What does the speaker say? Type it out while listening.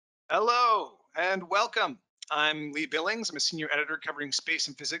Hello and welcome. I'm Lee Billings. I'm a senior editor covering space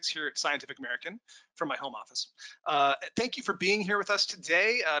and physics here at Scientific American from my home office. Thank you for being here with us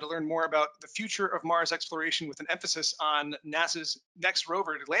today to learn more about the future of Mars exploration with an emphasis on NASA's next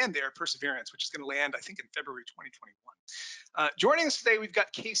rover to land there, Perseverance, which is going to land, I think, in February 2021. Joining us today, we've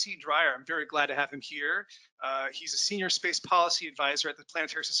got Casey Dreier. I'm very glad to have him here. He's a senior space policy advisor at the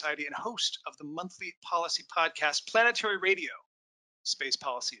Planetary Society and host of the monthly policy podcast, Planetary Radio, Space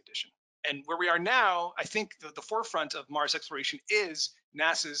Policy Edition. And where we are now, I think the forefront of Mars exploration is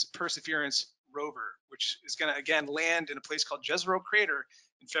NASA's Perseverance rover, which is going to again land in a place called Jezero Crater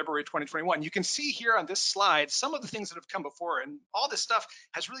in February 2021. You can see here on this slide some of the things that have come before, and all this stuff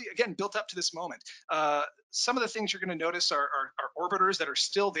has really, again, built up to this moment. Some of the things you're going to notice are orbiters that are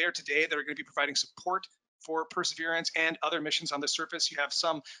still there today that are going to be providing support for Perseverance and other missions on the surface. You have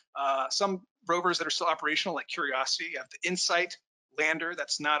some rovers that are still operational, like Curiosity. You have the InSight lander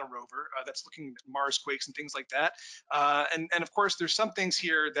that's not a rover, that's looking at Mars quakes and things like that. And of course, there's some things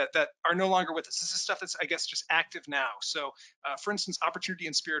here that are no longer with us. This is stuff that's, I guess, just active now. So for instance, Opportunity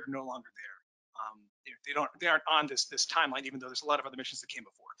and Spirit are no longer there. They aren't on this timeline, even though there's a lot of other missions that came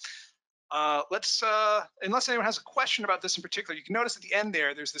before. Unless anyone has a question about this in particular, you can notice at the end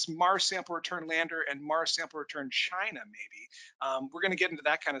there's this Mars Sample Return Lander and Mars Sample Return China, maybe. We're going to get into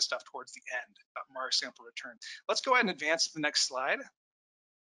that kind of stuff towards the end about Mars Sample Return. Let's go ahead and advance to the next slide,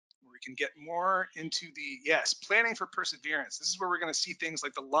 where we can get more into planning for Perseverance. This is where we're going to see things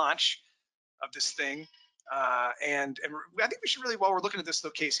like the launch of this thing. And I think we should really, while we're looking at this though,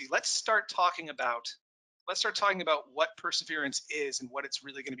 Casey, let's start talking about what Perseverance is and what it's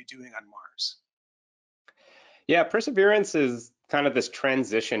really going to be doing on Mars. Yeah, Perseverance is kind of this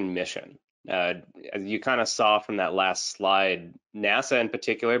transition mission. As you kind of saw from that last slide, NASA in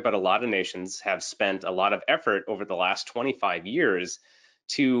particular, but a lot of nations have spent a lot of effort over the last 25 years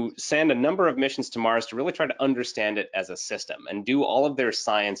to send a number of missions to Mars to really try to understand it as a system and do all of their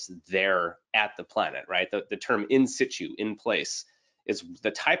science there at the planet, right? The term in situ, in place, is the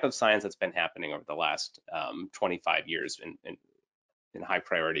type of science that's been happening over the last 25 years in high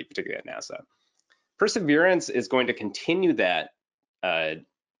priority, particularly at NASA. Perseverance is going to continue that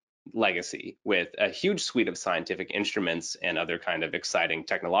legacy with a huge suite of scientific instruments and other kind of exciting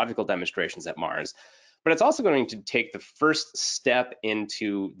technological demonstrations at Mars. But it's also going to take the first step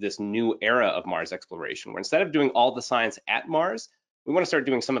into this new era of Mars exploration, where instead of doing all the science at Mars, we want to start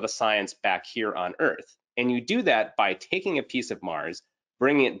doing some of the science back here on Earth. And you do that by taking a piece of Mars,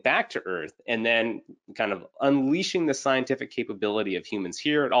 bringing it back to Earth, and then kind of unleashing the scientific capability of humans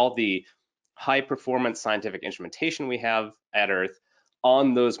here at all the high performance scientific instrumentation we have at Earth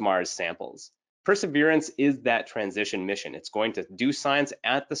on those Mars samples. Perseverance is that transition mission. It's going to do science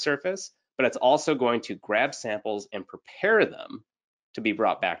at the surface, but it's also going to grab samples and prepare them to be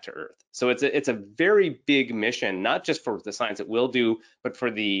brought back to Earth. So it's a very big mission, not just for the science it will do, but for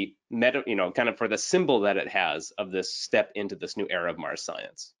the kind of for the symbol that it has of this step into this new era of Mars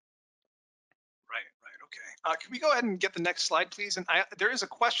science. Right. Okay. Can we go ahead and get the next slide, please? And there is a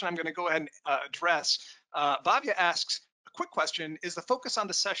question I'm going to go ahead and address. Bhavya asks a quick question: is the focus on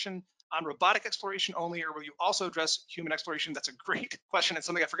the session on robotic exploration only, or will you also address human exploration? That's a great question. It's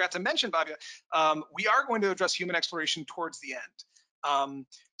something I forgot to mention, Bhavya. We are going to address human exploration towards the end.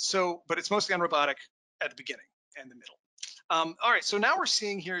 But it's mostly on robotic at the beginning and the middle. All right, so now we're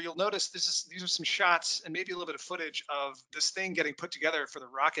seeing here, you'll notice these are some shots and maybe a little bit of footage of this thing getting put together for the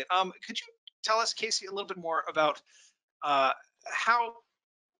rocket. Could you tell us, Casey, a little bit more about what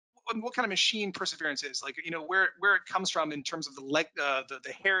kind of machine Perseverance is? Like, where it comes from in terms of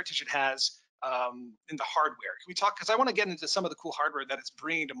the heritage it has in the hardware. Can we talk? Because I want to get into some of the cool hardware that it's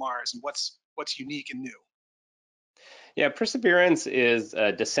bringing to Mars and what's unique and new. Yeah, Perseverance is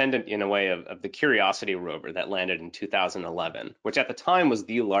a descendant in a way of the Curiosity rover that landed in 2011, which at the time was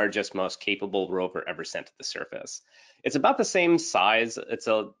the largest, most capable rover ever sent to the surface. It's about the same size. It's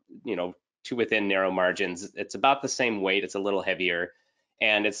to within narrow margins. It's about the same weight. It's a little heavier.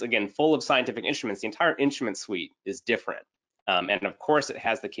 And it's, again, full of scientific instruments. The entire instrument suite is different. And of course, it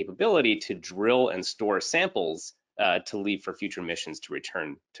has the capability to drill and store samples to leave for future missions to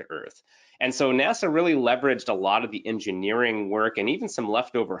return to Earth. And so NASA really leveraged a lot of the engineering work and even some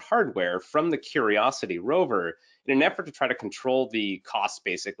leftover hardware from the Curiosity rover in an effort to try to control the cost,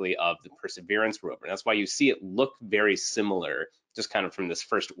 basically, of the Perseverance rover. And that's why you see it look very similar, just kind of from this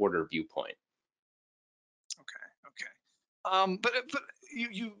first order viewpoint. Okay. But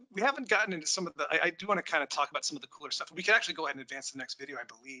we haven't gotten into some of the. I do want to kind of talk about some of the cooler stuff. We can actually go ahead and advance to the next video, I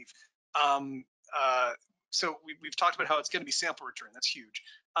believe. So we've talked about how it's going to be sample return. That's huge.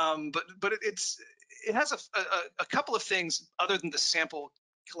 But it has a couple of things other than the sample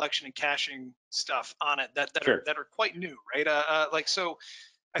collection and caching stuff on it Sure. that are quite new, right? Like so,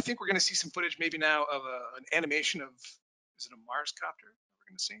 I think we're going to see some footage maybe now of an animation of, is it a Mars copter we're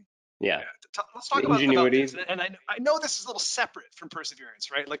going to see? Yeah. Yeah, let's The talk about this. ingenuity. And I know this is a little separate from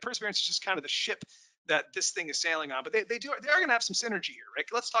Perseverance, right? Like Perseverance is just kind of the ship that this thing is sailing on, but they are going to have some synergy here, right?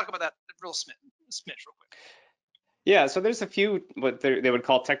 Let's talk about that smidge real quick. Yeah, so there's a few what they would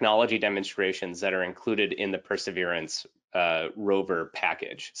call technology demonstrations that are included in the Perseverance rover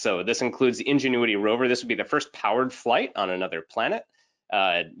package. So this includes the Ingenuity rover. This would be the first powered flight on another planet,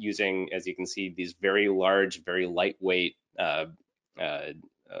 using, as you can see, these very large, very lightweight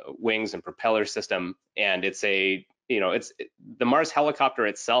wings and propeller system. And it's a, the Mars helicopter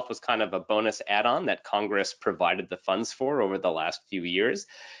itself was kind of a bonus add-on that Congress provided the funds for over the last few years.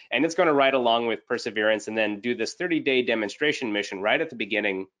 And it's going to ride along with Perseverance and then do this 30-day demonstration mission right at the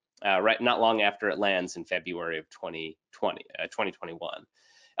beginning, right not long after it lands in February of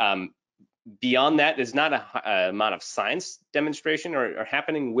 2021. Beyond that, there's not a amount of science demonstration or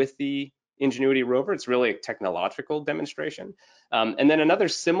happening with the Ingenuity rover. It's really a technological demonstration. And then another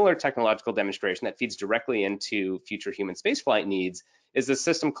similar technological demonstration that feeds directly into future human spaceflight needs is a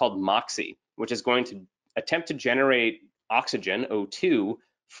system called MOXIE, which is going to attempt to generate oxygen, O2,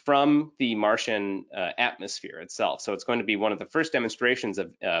 from the Martian atmosphere itself. So it's going to be one of the first demonstrations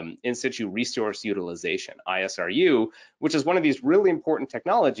of in situ resource utilization, ISRU, which is one of these really important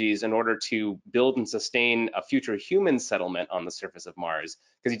technologies in order to build and sustain a future human settlement on the surface of Mars,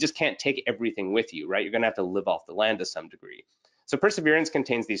 because you just can't take everything with you, right? You're going to have to live off the land to some degree. So Perseverance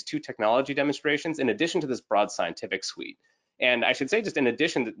contains these two technology demonstrations in addition to this broad scientific suite. And I should say, just in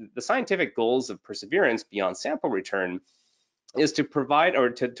addition, the scientific goals of Perseverance beyond sample return is to provide or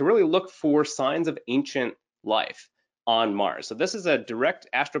to really look for signs of ancient life on Mars. So this is a direct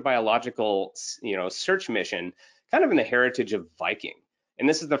astrobiological, search mission, kind of in the heritage of Viking. And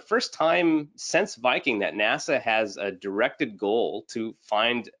this is the first time since Viking that NASA has a directed goal to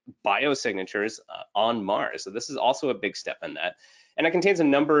find biosignatures on Mars. So this is also a big step in that. And it contains a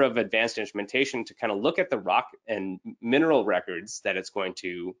number of advanced instrumentation to kind of look at the rock and mineral records that it's going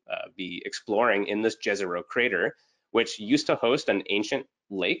to be exploring in this Jezero crater, which used to host an ancient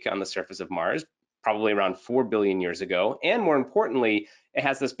lake on the surface of Mars, probably around 4 billion years ago. And more importantly, it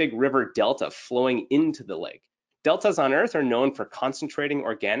has this big river delta flowing into the lake. Deltas on Earth are known for concentrating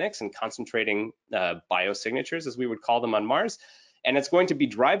organics and concentrating biosignatures, as we would call them on Mars. And it's going to be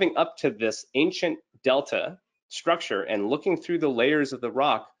driving up to this ancient delta structure and looking through the layers of the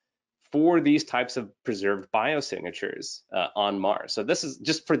rock for these types of preserved biosignatures on Mars. So this is,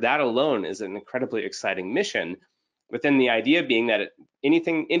 just for that alone, is an incredibly exciting mission, within the idea being that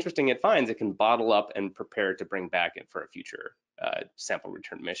anything interesting it finds, it can bottle up and prepare to bring back in for a future sample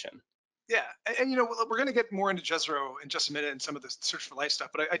return mission. Yeah, and we're going to get more into Jezero in just a minute and some of the search for life stuff,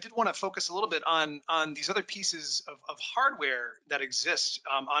 but I did want to focus a little bit on these other pieces of hardware that exist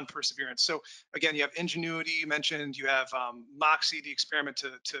on Perseverance. So again, you have Ingenuity, you mentioned, you have MOXIE, the experiment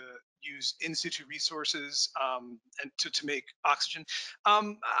to use in situ resources and to make oxygen.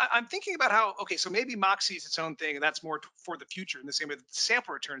 I'm thinking about how, okay, so maybe MOXIE is its own thing, and that's more for the future, in the same way that the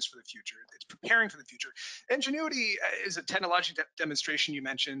sample returns for the future. It's preparing for the future. Ingenuity is a technology demonstration you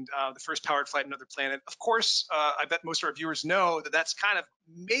mentioned, the first powered flight on another planet. Of course, I bet most of our viewers know that that's kind of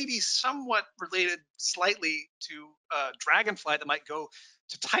maybe somewhat related slightly to Dragonfly that might go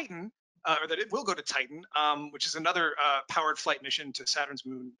to Titan, or that it will go to Titan, which is another powered flight mission to Saturn's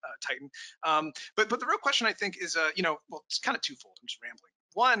moon, Titan. But the real question, I think, is, well, it's kind of twofold. I'm just rambling.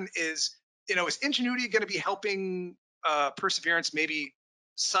 One is, is Ingenuity going to be helping Perseverance maybe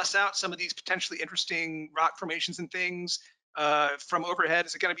suss out some of these potentially interesting rock formations and things from overhead?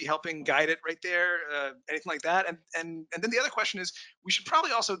 Is it going to be helping guide it right there? Anything like that? And then the other question is, we should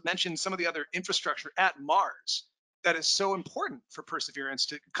probably also mention some of the other infrastructure at Mars that is so important for Perseverance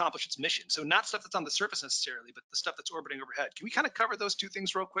to accomplish its mission. So not stuff that's on the surface necessarily, but the stuff that's orbiting overhead. Can we kind of cover those two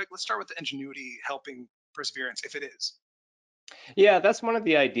things real quick? Let's start with the Ingenuity helping Perseverance, if it is. Yeah, that's one of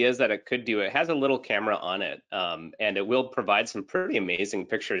the ideas that it could do. It has a little camera on it, and it will provide some pretty amazing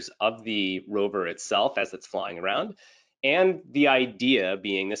pictures of the rover itself as it's flying around. And the idea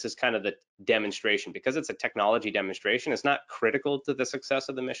being, this is kind of the demonstration, because it's a technology demonstration, it's not critical to the success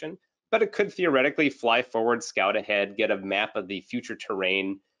of the mission, but it could theoretically fly forward, scout ahead, get a map of the future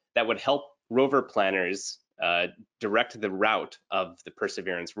terrain that would help rover planners direct the route of the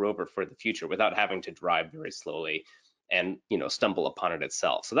Perseverance rover for the future without having to drive very slowly and stumble upon it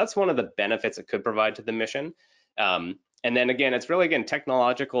itself. So that's one of the benefits it could provide to the mission. And then again, it's really, again,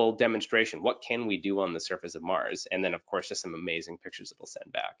 technological demonstration. What can we do on the surface of Mars? And then of course, just some amazing pictures it'll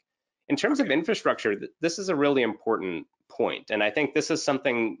send back. In terms of Okay. infrastructure, this is a really important point, and I think this is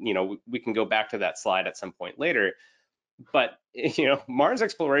something, we can go back to that slide at some point later. But Mars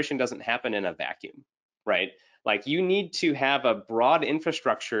exploration doesn't happen in a vacuum, right? Like, you need to have a broad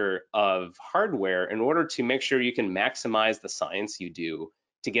infrastructure of hardware in order to make sure you can maximize the science you do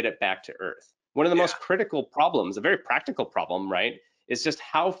to get it back to Earth. One of the Yeah. most critical problems, a very practical problem, right, is just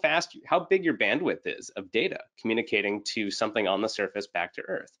how big your bandwidth is of data communicating to something on the surface back to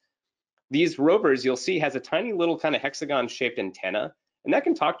Earth. These rovers, you'll see, has a tiny little kind of hexagon shaped antenna, and that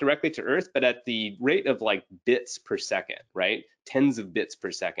can talk directly to Earth, but at the rate of like bits per second, right? Tens of bits per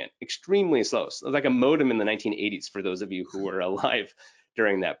second, extremely slow. So like a modem in the 1980s for those of you who were alive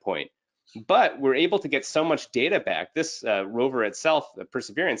during that point. But we're able to get so much data back. This rover itself,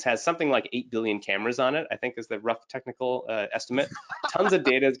 Perseverance, has something like 8 billion cameras on it, I think is the rough technical estimate. Tons of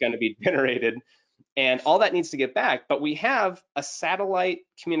data is going to be generated, and all that needs to get back. But we have a satellite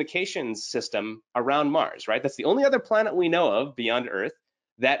communications system around Mars, right? That's the only other planet we know of beyond Earth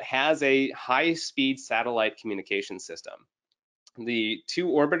that has a high-speed satellite communication system. The two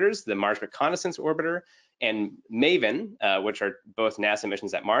orbiters, the Mars Reconnaissance Orbiter and MAVEN, which are both NASA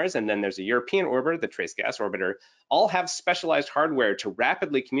missions at Mars, and then there's a European orbiter, the Trace Gas Orbiter, all have specialized hardware to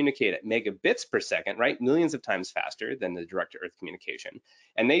rapidly communicate at megabits per second, right? Millions of times faster than the direct-to-Earth communication.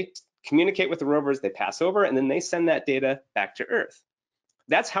 And they communicate with the rovers, they pass over, and then they send that data back to Earth.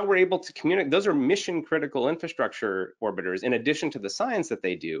 That's how we're able to communicate. Those are mission critical infrastructure orbiters in addition to the science that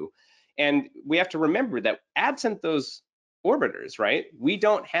they do. And we have to remember that absent those orbiters, right, we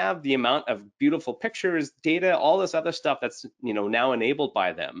don't have the amount of beautiful pictures, data, all this other stuff that's now enabled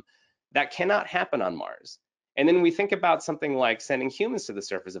by them. That cannot happen on Mars. And then we think about something like sending humans to the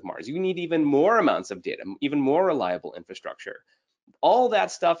surface of Mars. You need even more amounts of data, even more reliable infrastructure. All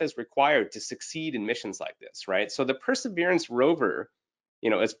that stuff is required to succeed in missions like this, right? So the Perseverance rover,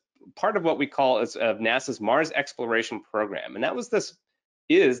 is part of what we call as NASA's Mars exploration program, and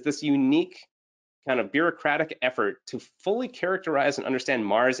this unique kind of bureaucratic effort to fully characterize and understand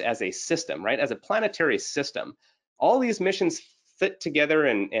Mars as a system, right? As a planetary system. All these missions fit together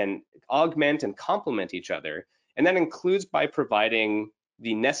and augment and complement each other, and that includes by providing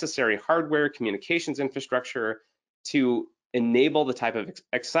the necessary hardware, communications infrastructure to enable the type of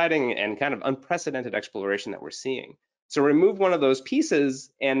exciting and kind of unprecedented exploration that we're seeing. So remove one of those pieces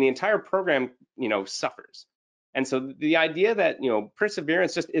and the entire program, suffers. And so the idea that,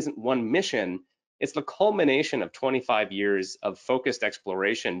 Perseverance just isn't one mission, it's the culmination of 25 years of focused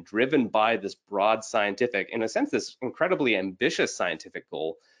exploration driven by this broad scientific, in a sense, this incredibly ambitious scientific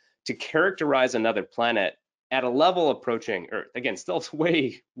goal to characterize another planet at a level approaching Earth. Again, still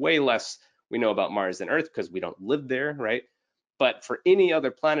way, way less we know about Mars than Earth because we don't live there, right? But for any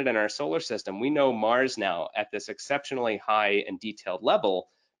other planet in our solar system, we know Mars now at this exceptionally high and detailed level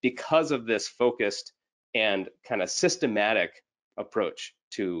because of this focused and kind of systematic approach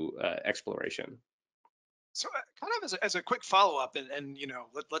to exploration. So kind of as a quick follow up, and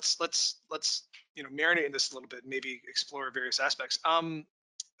let's marinate in this a little bit, and maybe explore various aspects.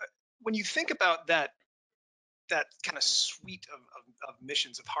 When you think about that kind of suite of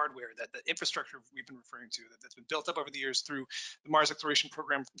missions of hardware, that infrastructure we've been referring to, that's been built up over the years through the Mars exploration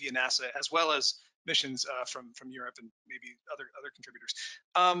program via NASA, as well as missions from Europe and maybe other contributors.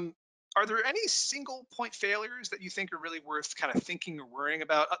 Are there any single point failures that you think are really worth kind of thinking or worrying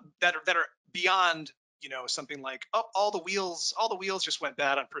about, that are beyond something like, oh, all the wheels just went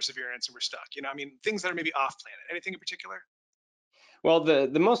bad on Perseverance and we're stuck? I mean, things that are maybe off planet. Anything in particular? Well,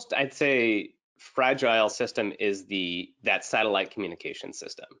 the most, I'd say, fragile system is that satellite communication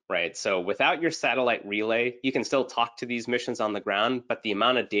system, right? So without your satellite relay, you can still talk to these missions on the ground, but the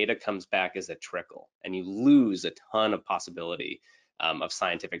amount of data comes back as a trickle, and you lose a ton of possibility of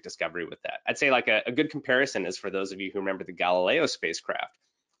scientific discovery with that. I'd say like a good comparison is for those of you who remember the Galileo spacecraft,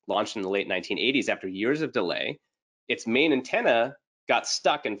 launched in the late 1980s after years of delay. Its main antenna got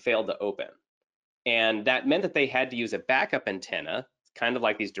stuck and failed to open. And that meant that they had to use a backup antenna, kind of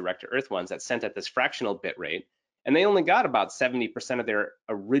like these direct-to-Earth ones that sent at this fractional bit rate. And they only got about 70% of their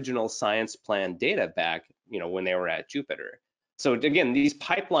original science plan data back, when they were at Jupiter. So again, these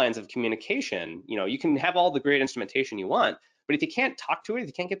pipelines of communication, you can have all the great instrumentation you want, but if you can't talk to it, if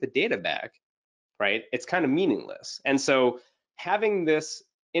you can't get the data back, right, it's kind of meaningless. And so having this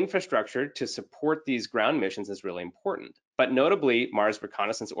infrastructure to support these ground missions is really important. But notably, Mars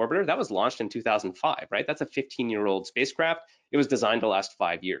Reconnaissance Orbiter, that was launched in 2005, right? That's a 15-year-old spacecraft. It was designed to last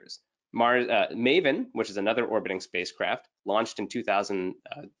 5 years. MAVEN, which is another orbiting spacecraft, launched in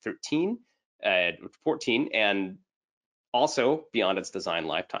 2013, 14, and also beyond its design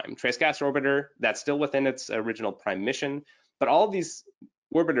lifetime. Trace Gas Orbiter, that's still within its original prime mission, but all of these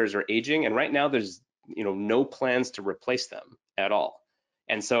orbiters are aging, and right now there's no plans to replace them at all.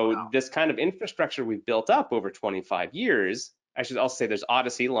 And so Wow. this kind of infrastructure we've built up over 25 years, I should also say there's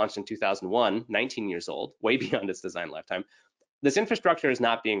Odyssey launched in 2001, 19 years old, way beyond its design lifetime. This infrastructure is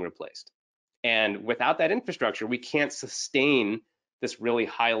not being replaced. And without that infrastructure, we can't sustain this really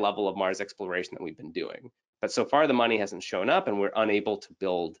high level of Mars exploration that we've been doing. But so far, the money hasn't shown up, and we're unable to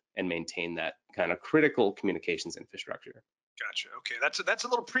build and maintain that kind of critical communications infrastructure. Gotcha. Okay, that's a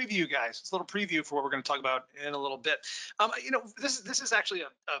little preview, guys. It's a little preview for what we're going to talk about in a little bit. This is actually a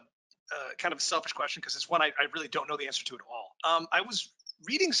kind of a selfish question because it's one I really don't know the answer to at all. I was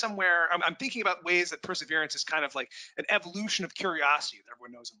reading somewhere. I'm thinking about ways that perseverance is kind of like an evolution of curiosity that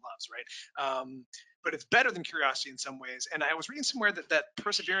everyone knows and loves, right? But it's better than curiosity in some ways. And I was reading somewhere that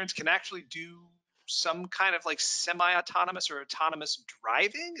perseverance can actually do some kind of like semi-autonomous or autonomous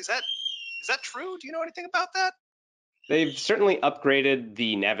driving. Is that true? Do you know anything about that? They've certainly upgraded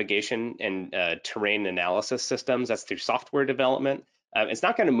the navigation and terrain analysis systems. That's through software development. It's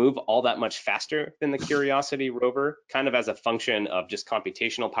not going to move all that much faster than the Curiosity rover, kind of as a function of just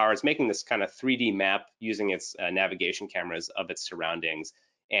computational power. It's making this kind of 3D map using its navigation cameras of its surroundings.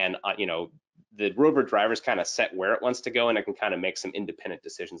 And, the rover driver's kind of set where it wants to go, and it can kind of make some independent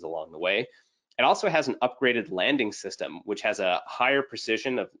decisions along the way. It also has an upgraded landing system, which has a higher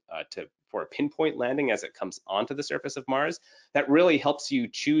precision for a pinpoint landing as it comes onto the surface of Mars. That really helps you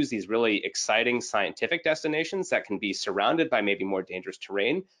choose these really exciting scientific destinations that can be surrounded by maybe more dangerous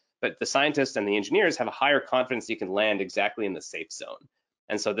terrain, but the scientists and the engineers have a higher confidence you can land exactly in the safe zone.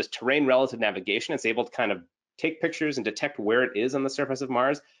 And so this terrain relative navigation is able to kind of take pictures and detect where it is on the surface of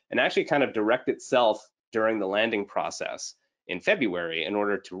Mars and actually kind of direct itself during the landing process in February in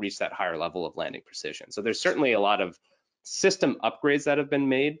order to reach that higher level of landing precision. So there's certainly a lot of system upgrades that have been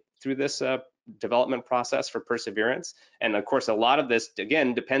made through this development process for Perseverance. And of course, a lot of this,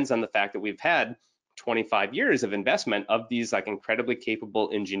 again, depends on the fact that we've had 25 years of investment of these like incredibly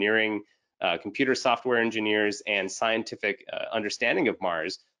capable engineering, computer software engineers, and scientific understanding of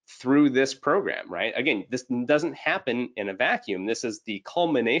Mars through this program, right? Again, this doesn't happen in a vacuum. This is the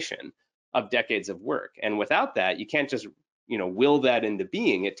culmination of decades of work. And without that, you can't just will that into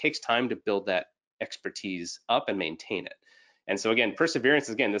being. It takes time to build that expertise up and maintain it. And so again, Perseverance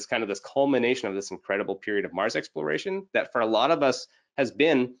is again this kind of this culmination of this incredible period of Mars exploration that for a lot of us has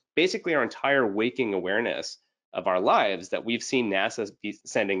been basically our entire waking awareness of our lives, that we've seen NASA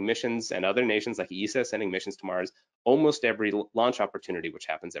sending missions and other nations like ESA sending missions to Mars almost every launch opportunity, which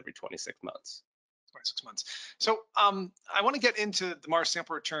happens every 26 months. 26 months. So I want to get into the Mars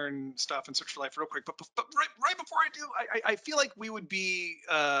sample return stuff and Search for Life real quick, but right before I do, I feel like we would be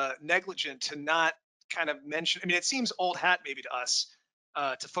negligent to not kind of mention. I mean, it seems old hat maybe to us,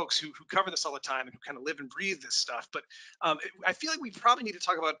 to folks who cover this all the time and who kind of live and breathe this stuff. But I feel like we probably need to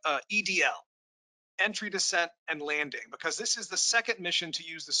talk about EDL, entry, descent, and landing, because this is the second mission to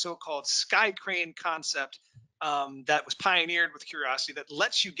use the so-called sky crane concept that was pioneered with Curiosity that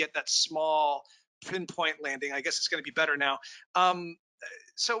lets you get that small pinpoint landing. I guess it's going to be better now. Um,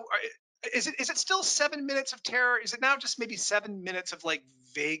 so is it still 7 minutes of terror? Is it now just maybe 7 minutes of like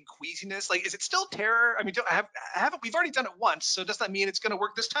vague queasiness? Like, is it still terror? I mean, haven't we've already done it once, so does that mean it's going to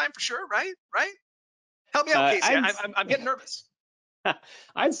work this time for sure? Right? Right? Help me out, Uh, Casey. I'd I'm getting nervous.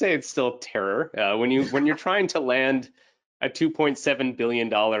 I'd say it's still terror. When you're trying to land a $2.7 billion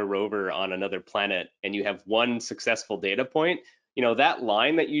rover on another planet and you have one successful data point, that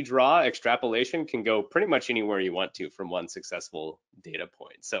line that you draw, extrapolation, can go pretty much anywhere you want to from one successful data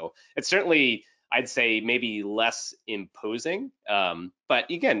point. So it's certainly, I'd say, maybe less imposing. But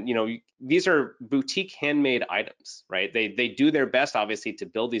again, these are boutique handmade items, right? They do their best, obviously, to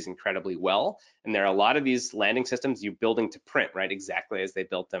build these incredibly well. And there are a lot of these landing systems you're building to print, right? Exactly as they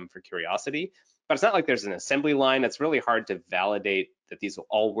built them for Curiosity. But it's not like there's an assembly line. It's really hard to validate that these will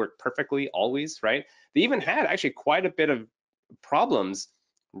all work perfectly always, right? They even had actually quite a bit of problems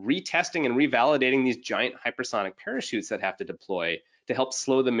retesting and revalidating these giant hypersonic parachutes that have to deploy to help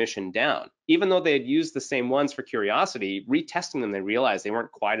slow the mission down. Even though they had used the same ones for Curiosity, retesting them, they realized they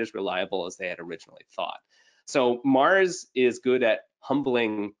weren't quite as reliable as they had originally thought. So Mars is good at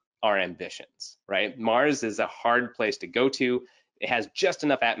humbling our ambitions, right? Mars is a hard place to go to. It has just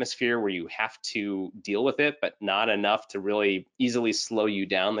enough atmosphere where you have to deal with it, but not enough to really easily slow you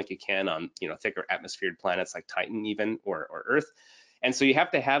down like you can on thicker atmosphered planets like Titan even or Earth. And so you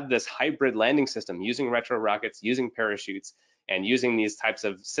have to have this hybrid landing system using retro rockets, using parachutes, and using these types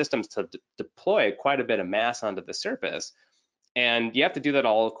of systems to deploy quite a bit of mass onto the surface. And you have to do that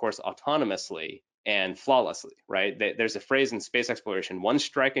all, of course, autonomously and flawlessly, right? There's a phrase in space exploration: one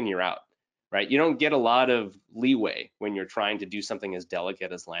strike and you're out. right? You don't get a lot of leeway when you're trying to do something as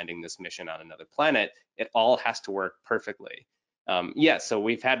delicate as landing this mission on another planet. It all has to work perfectly. Yeah, so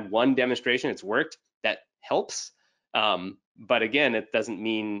we've had one demonstration, it's worked, that helps. But again, it doesn't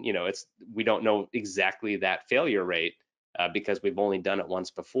mean, we don't know exactly that failure rate because we've only done it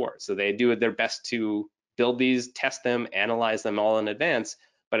once before. So they do their best to build these, test them, analyze them all in advance,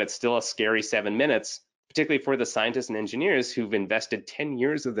 but it's still a scary 7 minutes, particularly for the scientists and engineers who've invested 10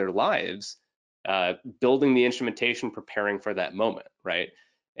 years of their lives building the instrumentation, preparing for that moment, right?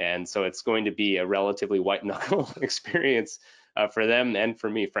 And so it's going to be a relatively white knuckle experience for them and for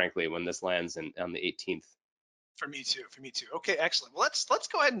me, frankly, when this lands on the 18th. For me too. For me too. Okay, excellent. Well, let's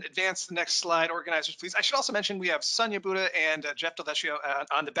go ahead and advance the next slide, organizers, please. I should also mention we have Sonia Buda and Jeff Deldesio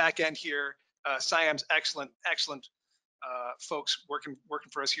on the back end here. Siam's excellent folks working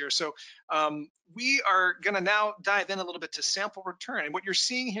for us here. So we are going to now dive in a little bit to sample return. And what you're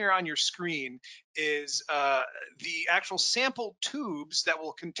seeing here on your screen is the actual sample tubes that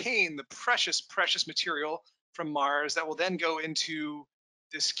will contain the precious material from Mars that will then go into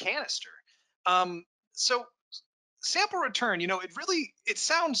this canister. So sample return, it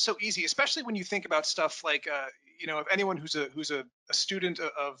sounds so easy, especially when you think about stuff like if anyone who's a student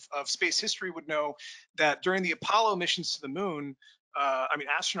of space history would know that during the Apollo missions to the moon,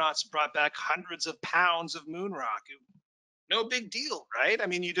 astronauts brought back hundreds of pounds of moon rock. No big deal, right? I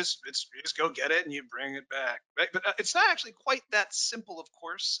mean, you just go get it and you bring it back, right? But it's not actually quite that simple, of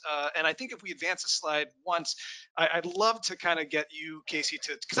course. And I think if we advance a slide once, I'd love to kind of get you, Casey,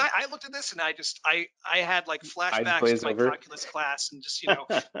 to, because I looked at this and I had like I'd flashbacks to glaze my over. calculus class and just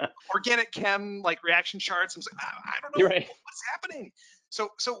organic chem like reaction charts. I was like, I don't You're know right. what's happening. So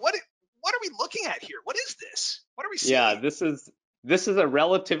what are we looking at here? What is this? What are we Yeah, seeing? this is a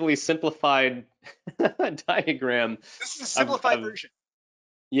relatively simplified diagram This is a of, simplified version.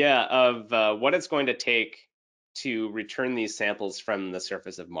 what it's going to take to return these samples from the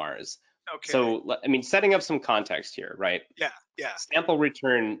surface of Mars. Okay. So, I mean, setting up some context here, right? Yeah. Yeah. Sample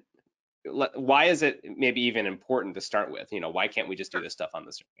return, why is it maybe even important to start with? Why can't we just do Sure. this stuff on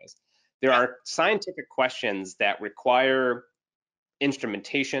the surface? There Yeah. are scientific questions that require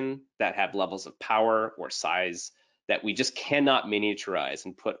instrumentation that have levels of power or size that we just cannot miniaturize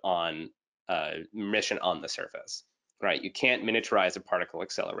and put on a mission on the surface, right? You can't miniaturize a particle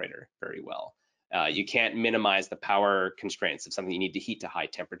accelerator very well. You can't minimize the power constraints of something you need to heat to high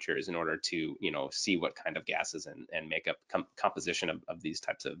temperatures in order to, see what kind of gases and make up composition of these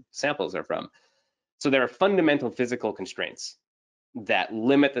types of samples are from. So there are fundamental physical constraints that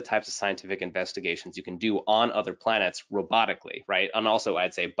limit the types of scientific investigations you can do on other planets robotically, right? And also,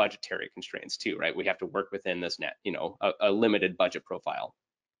 I'd say budgetary constraints too, right? We have to work within this net, a limited budget profile.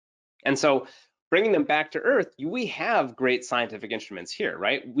 And so bringing them back to Earth, we have great scientific instruments here,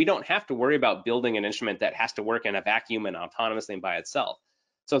 right? We don't have to worry about building an instrument that has to work in a vacuum and autonomously and by itself.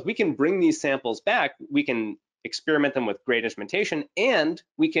 So if we can bring these samples back, we can experiment them with great instrumentation, and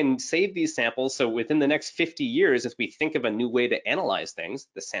we can save these samples. So within the next 50 years, if we think of a new way to analyze things,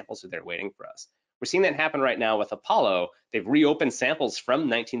 the samples are there waiting for us. We're seeing that happen right now with Apollo. They've reopened samples from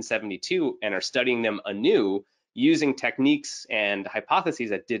 1972 and are studying them anew using techniques and hypotheses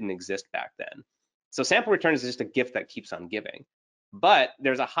that didn't exist back then. So sample return is just a gift that keeps on giving. But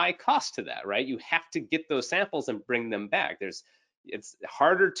there's a high cost to that, right? You have to get those samples and bring them back. It's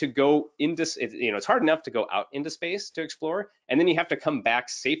harder to go into, it's hard enough to go out into space to explore, and then you have to come back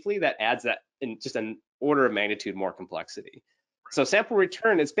safely. That adds that in just an order of magnitude more complexity. So sample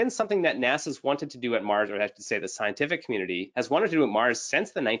return, it's been something that NASA's wanted to do at Mars, or I have to say the scientific community has wanted to do at Mars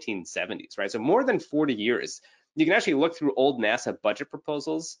since the 1970s, right? So more than 40 years. You can actually look through old NASA budget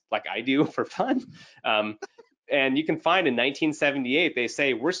proposals like I do for fun. And you can find in 1978, they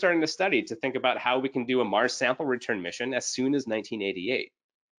say, we're starting to study to think about how we can do a Mars sample return mission as soon as 1988,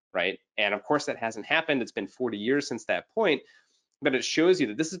 right? And of course, that hasn't happened. It's been 40 years since that point, but it shows you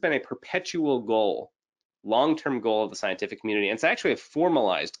that this has been a perpetual goal, long-term goal of the scientific community. And it's actually a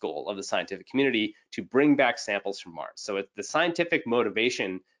formalized goal of the scientific community to bring back samples from Mars. So the scientific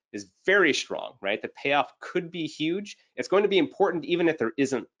motivation is very strong, right? The payoff could be huge. It's going to be important even if there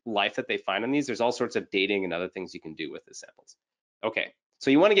isn't life that they find on these. There's all sorts of dating and other things you can do with the samples. Okay,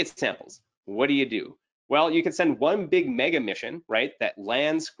 so you want to get samples. What do you do? Well, you can send one big mega mission, right, that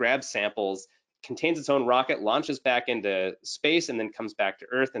lands, grabs samples, contains its own rocket, launches back into space, and then comes back to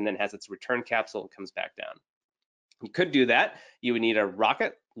Earth, and then has its return capsule and comes back down. You could do that. You would need a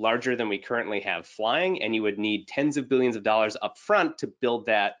rocket larger than we currently have flying, and you would need tens of billions of dollars up front to build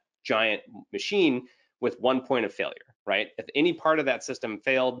that giant machine with one point of failure, right? If any part of that system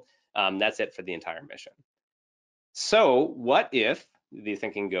failed, that's it for the entire mission. So what if the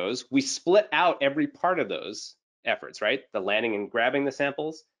thinking goes, we split out every part of those efforts, right? The landing and grabbing the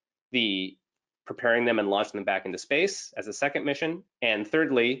samples, the preparing them and launching them back into space as a second mission, and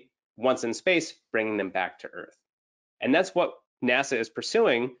thirdly, once in space, bringing them back to Earth. And that's what NASA is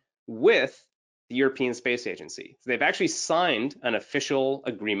pursuing with the European Space Agency. So they've actually signed an official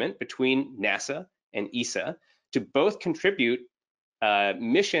agreement between NASA and ESA to both contribute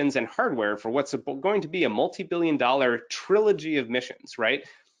missions and hardware for what's going to be a multi-billion-dollar trilogy of missions, right?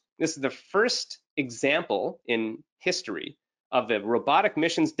 This is the first example in history of the robotic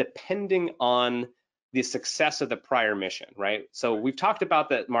missions depending on the success of the prior mission, right? So we've talked about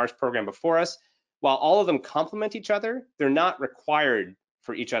the Mars program before us. While all of them complement each other, they're not required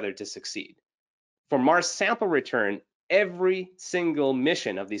for each other to succeed. For Mars sample return, every single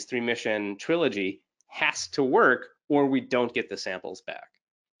mission of these 3-mission trilogy has to work or we don't get the samples back.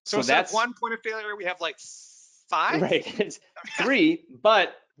 So instead of 1 point of failure, we have like 5? Right, it's 3,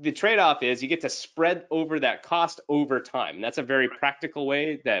 but the trade-off is you get to spread over that cost over time. And that's a very practical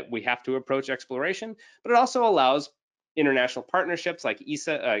way that we have to approach exploration, but it also allows international partnerships like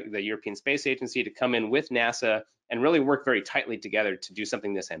ESA, the European Space Agency, to come in with NASA and really work very tightly together to do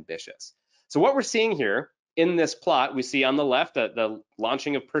something this ambitious. So what we're seeing here in this plot, we see on the left the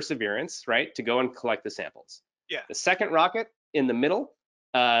launching of Perseverance, right, to go and collect the samples. Yeah. The second rocket in the middle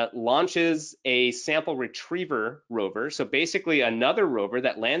launches a sample retriever rover. So basically another rover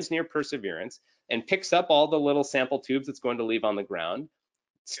that lands near Perseverance and picks up all the little sample tubes it's going to leave on the ground,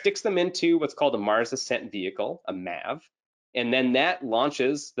 sticks them into what's called a Mars Ascent Vehicle, a MAV, and then that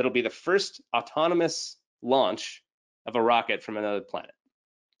launches, that'll be the first autonomous launch of a rocket from another planet.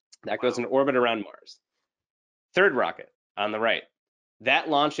 That goes into orbit around Mars. Third rocket on the right, that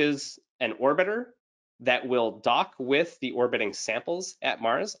launches an orbiter that will dock with the orbiting samples at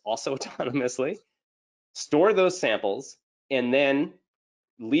Mars, also autonomously, store those samples, and then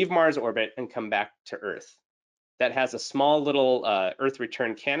leave Mars orbit and come back to Earth. That has a small little Earth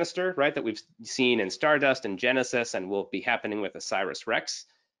return canister, right, that we've seen in Stardust and Genesis and will be happening with OSIRIS-REx,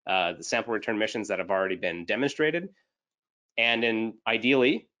 the sample return missions that have already been demonstrated. And in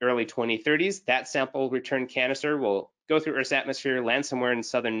ideally early 2030s, that sample return canister will go through Earth's atmosphere, land somewhere in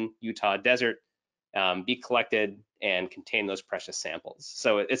southern Utah desert, be collected and contain those precious samples.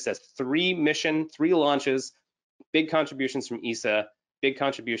 So it's a 3-mission, 3 launches, big contributions from ESA, big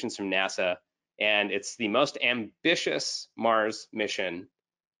contributions from NASA, and it's the most ambitious Mars mission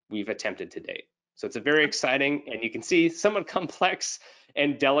we've attempted to date. So it's a very exciting, and you can see somewhat complex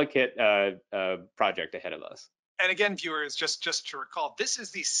and delicate project ahead of us. And again, viewers, just to recall, this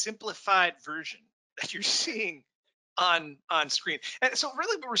is the simplified version that you're seeing on screen. And so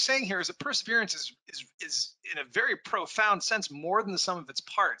really what we're saying here is that Perseverance is in a very profound sense more than the sum of its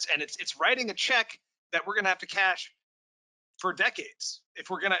parts. And it's writing a check that we're going to have to cash for decades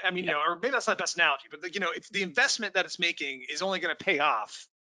if we're going to, I mean, you know, or maybe that's not the best analogy, but you know, if the investment that it's making is only going to pay off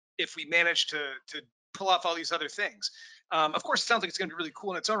if we manage to pull off all these other things. Of course, it sounds like it's going to be really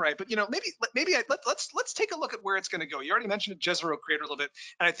cool in its own right, but you know, let's take a look at where it's going to go. You already mentioned the Jezero crater a little bit,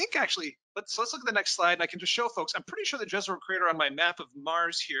 and I think actually let's look at the next slide, and I can just show folks. I'm pretty sure the Jezero crater on my map of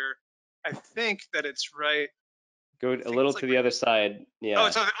Mars here. I think that it's right. Go a little to the other side. Yeah. Oh,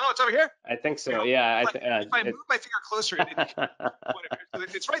 it's over here. I think so. You know, Yeah. If I move my finger closer,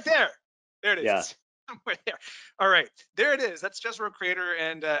 it's right there. There it is. Yeah. There. All right, there it is. That's Jezero crater,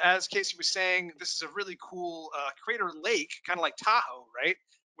 and as Casey was saying, this is a really cool crater lake, kind of like Tahoe, right?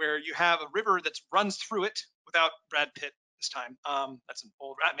 Where you have a river that runs through it without Brad Pitt this time. That's an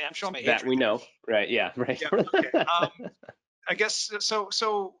old man. I'm showing my age. That we know, right? Yeah, right. Yeah, okay. I guess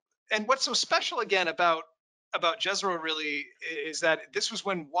so. And what's so special again about Jezero really is that this was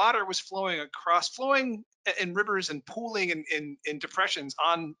when water was flowing in rivers and pooling in depressions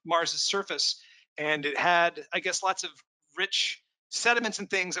on Mars's surface. And it had, I guess, lots of rich sediments and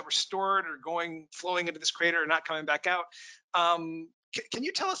things that were stored or flowing into this crater and not coming back out. Can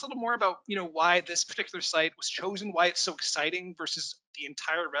you tell us a little more about, you know, why this particular site was chosen, why it's so exciting versus the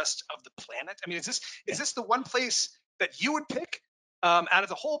entire rest of the planet? I mean, is this the one place that you would pick out of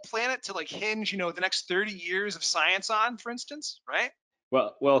the whole planet to like hinge, you know, the next 30 years of science on, for instance, right?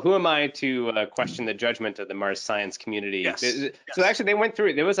 Well, who am I to question the judgment of the Mars science community? Yes. So actually, they went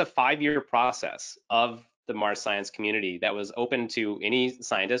through. There was a 5-year process of the Mars science community that was open to any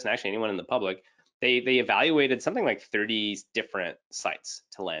scientist and actually anyone in the public. They evaluated something like 30 different sites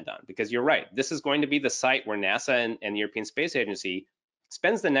to land on, because you're right. This is going to be the site where NASA and the European Space Agency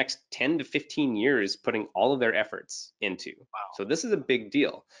spends the next 10 to 15 years putting all of their efforts into. Wow. So this is a big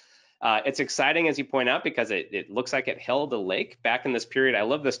deal. It's exciting, as you point out, because it looks like it held a lake back in this period. I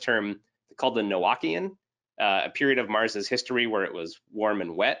love this term called the Noachian a period of Mars's history where it was warm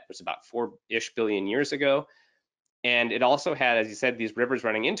and wet. It was about 4-ish billion years ago. And it also had, as you said, these rivers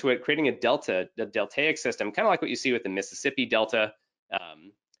running into it, creating a delta, a deltaic system, kind of like what you see with the Mississippi Delta.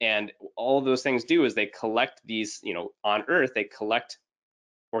 And all of those things do is they collect these, on Earth, they collect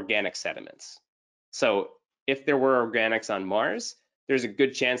organic sediments. So if there were organics on Mars, there's a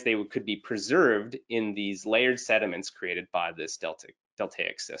good chance they could be preserved in these layered sediments created by this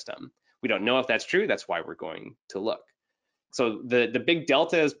deltaic system. We don't know if that's true. That's why we're going to look. So the big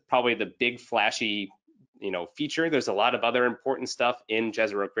delta is probably the big flashy feature. There's a lot of other important stuff in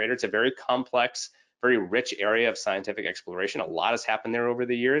Jezero crater. It's a very complex, very rich area of scientific exploration. A lot has happened there over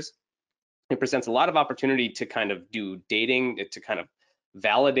the years. It presents a lot of opportunity to kind of do dating, to kind of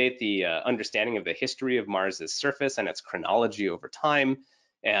validate the understanding of the history of Mars's surface and its chronology over time.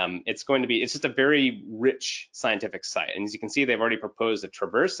 It's just a very rich scientific site. And as you can see, they've already proposed a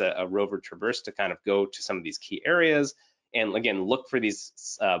traverse, a rover traverse, to kind of go to some of these key areas and again, look for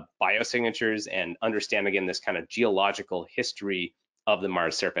these biosignatures and understand again this kind of geological history of the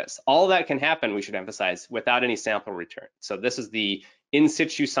Mars surface. All of that can happen, we should emphasize, without any sample return. So this is the in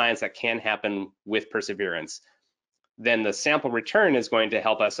situ science that can happen with Perseverance. Then the sample return is going to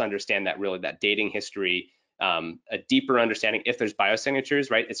help us understand that dating history, a deeper understanding if there's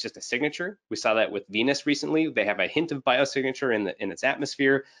biosignatures, right? It's just a signature. We saw that with Venus recently. They have a hint of biosignature in its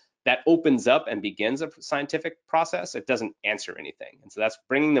atmosphere. That opens up and begins a scientific process. It doesn't answer anything. And so that's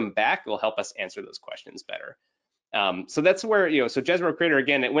bringing them back will help us answer those questions better. So that's where, so Jezero crater,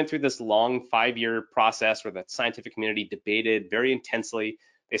 again, it went through this long 5-year process where the scientific community debated very intensely.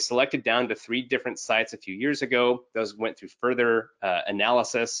 They selected down to 3 different sites a few years ago. Those went through further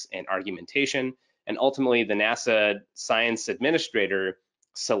analysis and argumentation. And ultimately, the NASA science administrator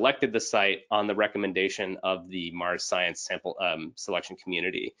selected the site on the recommendation of the Mars science sample selection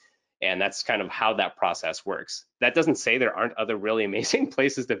community. And that's kind of how that process works. That doesn't say there aren't other really amazing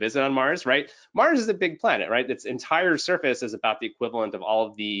places to visit on Mars, right? Mars is a big planet, right? Its entire surface is about the equivalent of all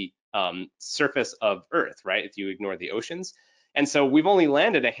of the surface of Earth, right? If you ignore the oceans. And so we've only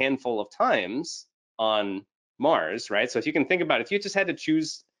landed a handful of times on Mars, right? So if you can think about it, if you just had to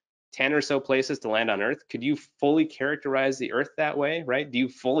choose 10 or so places to land on Earth, could you fully characterize the Earth that way, right? Do you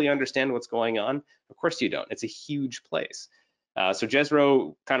fully understand what's going on? Of course you don't. It's a huge place. So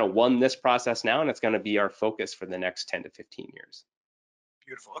Jezero kind of won this process now, and it's going to be our focus for the next 10 to 15 years.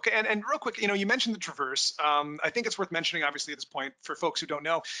 Beautiful. Okay, and real quick, you mentioned the traverse. I think it's worth mentioning, obviously, at this point, for folks who don't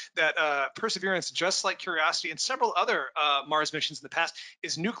know, that Perseverance, just like Curiosity and several other Mars missions in the past,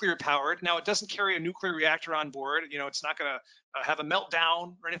 is nuclear powered. Now, it doesn't carry a nuclear reactor on board. It's not going to have a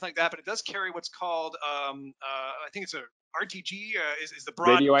meltdown or anything like that, but it does carry what's called, I think it's a RTG, is the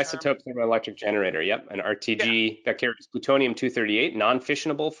broad Radioisotope term. thermoelectric generator. Yep, an Yeah. RTG that carries plutonium-238,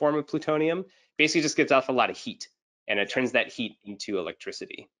 non-fissionable form of plutonium. Basically, just gives off a lot of heat, and it turns that heat into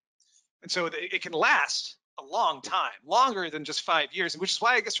electricity. And so it can last a long time, longer than just 5 years, which is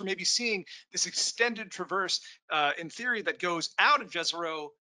why I guess we're maybe seeing this extended traverse in theory that goes out of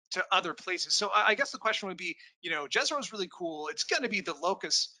Jezero to other places. So I guess the question would be, Jezero is really cool. It's going to be the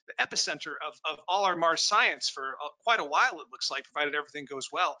locus, the epicenter of all our Mars science for quite a while, it looks like, provided everything goes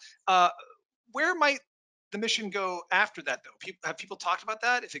well. Where might the mission go after that, though? Have people talked about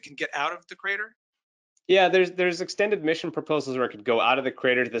that, if it can get out of the crater? Yeah, there's extended mission proposals where it could go out of the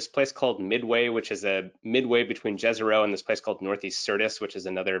crater to this place called Midway, which is a midway between Jezero and this place called Northeast Syrtis, which is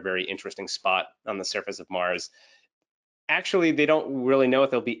another very interesting spot on the surface of Mars. Actually, they don't really know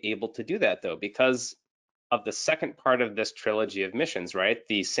if they'll be able to do that, though, because of the second part of this trilogy of missions, right?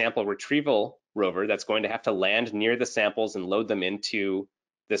 The sample retrieval rover that's going to have to land near the samples and load them into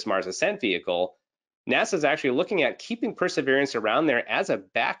this Mars ascent vehicle. NASA's actually looking at keeping Perseverance around there as a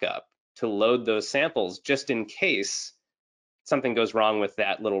backup to load those samples just in case something goes wrong with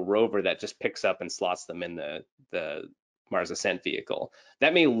that little rover that just picks up and slots them in the Mars ascent vehicle.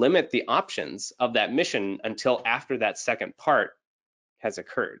 That may limit the options of that mission until after that second part has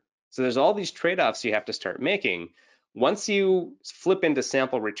occurred. So there's all these trade-offs you have to start making. Once you flip into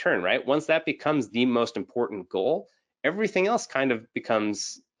sample return, right? Once that becomes the most important goal, everything else kind of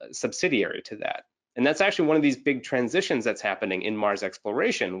becomes subsidiary to that. And that's actually one of these big transitions that's happening in Mars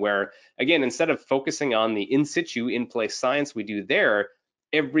exploration, where, again, instead of focusing on the in situ, in place science we do there,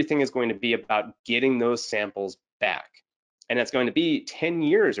 everything is going to be about getting those samples back. And it's going to be 10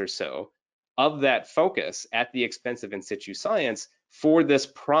 years or so of that focus at the expense of in situ science for this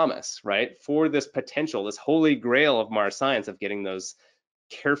promise, right? For this potential, this holy grail of Mars science of getting those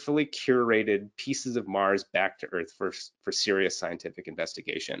carefully curated pieces of Mars back to Earth for serious scientific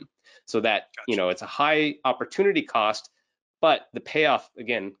investigation. So that, Gotcha. it's a high opportunity cost, but the payoff,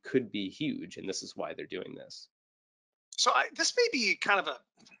 again, could be huge, and this is why they're doing this. So this may be kind of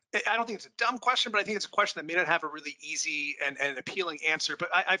I don't think it's a dumb question, but I think it's a question that may not have a really easy and appealing answer. But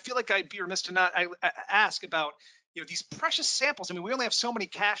I feel like I'd be remiss to not ask about, these precious samples. I mean, we only have so many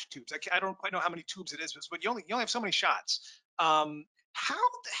cache tubes. I don't quite know how many tubes it is, but you only have so many shots. How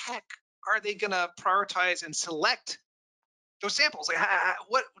the heck are they going to prioritize and select those samples? Like,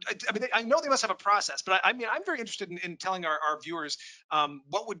 what? I mean, I know they must have a process, but I mean, I'm very interested in telling our viewers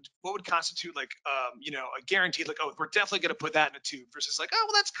what would constitute like a guaranteed, like, oh, we're definitely going to put that in a tube, versus like, oh,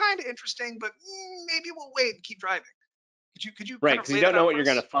 well, that's kind of interesting, but maybe we'll wait and keep driving. Could you Right, kind because of you lay don't that know out what for you're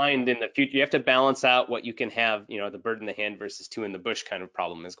going to us? find in the future. You have to balance out what you can have, the bird in the hand versus two in the bush kind of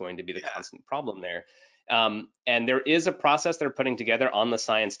problem is going to be the Yeah. constant problem there. And there is a process they're putting together on the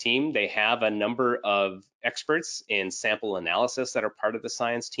science team. They have a number of experts in sample analysis that are part of the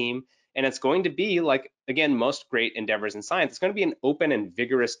science team. And it's going to be like, again, most great endeavors in science, it's going to be an open and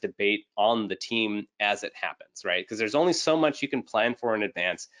vigorous debate on the team as it happens, right? Because there's only so much you can plan for in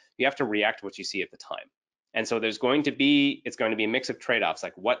advance. You have to react to what you see at the time. And so it's going to be a mix of trade-offs,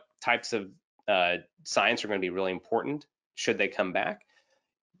 like what types of science are going to be really important should they come back,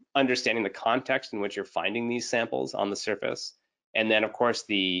 understanding the context in which you're finding these samples on the surface, and then of course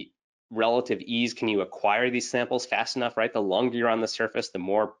the relative ease, can you acquire these samples fast enough, right? The longer you're on the surface, the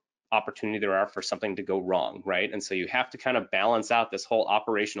more opportunity there are for something to go wrong, right? And so you have to kind of balance out this whole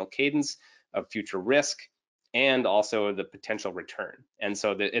operational cadence of future risk and also the potential return. And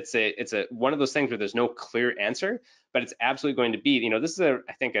so it's a one of those things where there's no clear answer, but it's absolutely going to be, this is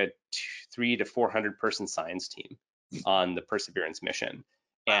I think a 300 to 400 person science team on the Perseverance mission.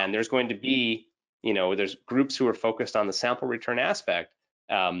 Wow. And there's going to be, there's groups who are focused on the sample return aspect,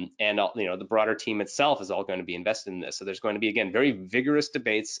 and the broader team itself is all going to be invested in this. So there's going to be, again, very vigorous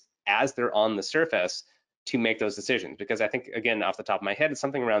debates as they're on the surface to make those decisions. Because I think, again, off the top of my head, it's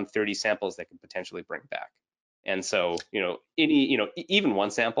something around 30 samples they could potentially bring back. And so, even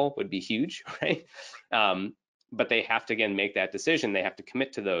one sample would be huge, right? But they have to, again, make that decision. They have to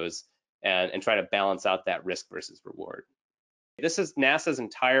commit to those and try to balance out that risk versus reward. This is NASA's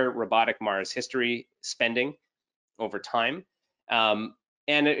entire robotic Mars history spending over time. And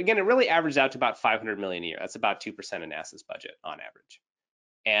again, it really averages out to about 500 million a year. That's about 2% of NASA's budget on average.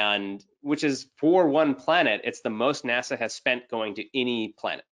 And which is, for one planet, it's the most NASA has spent going to any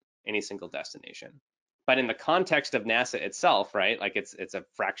planet, any single destination. But in the context of NASA itself, right, like it's a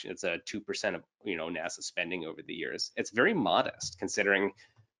fraction, it's a 2% of NASA spending over the years. It's very modest considering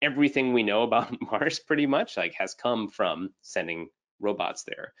everything we know about Mars pretty much like has come from sending robots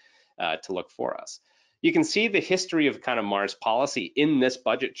there to look for us. You can see the history of kind of Mars policy in this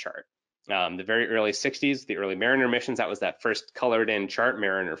budget chart. The very early 60s, the early Mariner missions, that was that first colored in chart,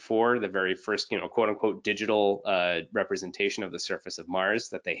 Mariner 4, the very first, quote unquote, digital representation of the surface of Mars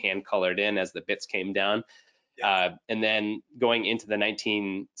that they hand colored in as the bits came down. Yeah. And then going into the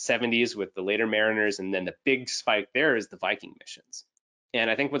 1970s with the later Mariners, and then the big spike there is the Viking missions. And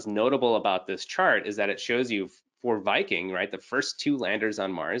I think what's notable about this chart is that it shows you for Viking, right, the first two landers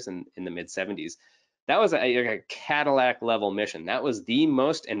on Mars in the mid 70s, that was a Cadillac level mission. That was the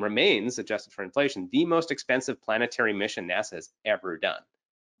most, and remains, adjusted for inflation, the most expensive planetary mission NASA has ever done.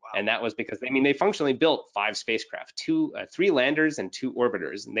 Wow. And that was because, they functionally built 5 spacecraft, 3 landers and 2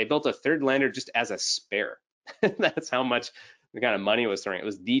 orbiters. And they built a 3rd lander just as a spare. That's how much the kind of money was throwing. It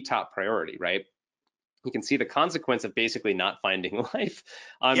was the top priority, right? You can see the consequence of basically not finding life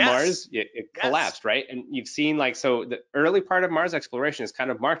on Yes. Mars. It Yes. collapsed, right? And you've seen so the early part of Mars exploration is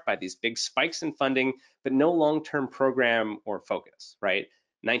kind of marked by these big spikes in funding, but no long-term program or focus, right?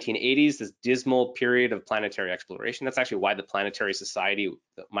 1980s, this dismal period of planetary exploration. That's actually why the Planetary Society,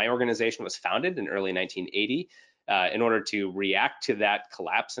 my organization, was founded in early 1980 in order to react to that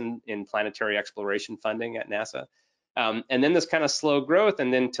collapse in planetary exploration funding at NASA. And then this kind of slow growth,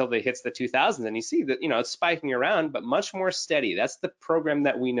 and then until it hits the 2000s, and you see that it's spiking around, but much more steady. That's the program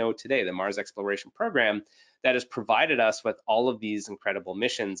that we know today, the Mars Exploration Program, that has provided us with all of these incredible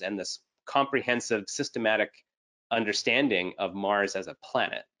missions and this comprehensive, systematic understanding of Mars as a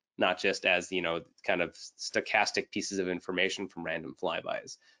planet, not just as kind of stochastic pieces of information from random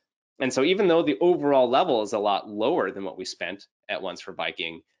flybys. And so even though the overall level is a lot lower than what we spent at once for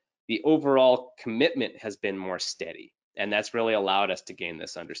Viking, the overall commitment has been more steady. And that's really allowed us to gain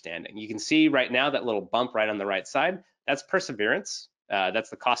this understanding. You can see right now that little bump right on the right side, that's Perseverance. That's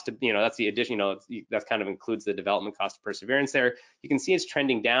the cost of, that's the addition, that kind of includes the development cost of Perseverance there. You can see it's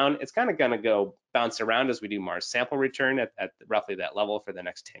trending down. It's kind of going to go bounce around as we do Mars sample return at roughly that level for the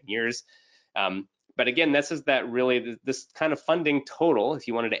next 10 years. But again, this is that really, this kind of funding total, if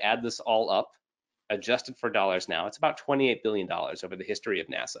you wanted to add this all up, adjusted for dollars now, it's about $28 billion over the history of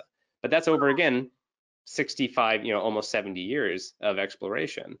NASA. But that's over, again, 65, almost 70 years of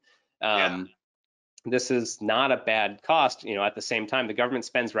exploration. Yeah. This is not a bad cost. At the same time, the government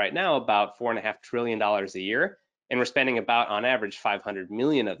spends right now about $4.5 trillion a year, and we're spending about, on average, 500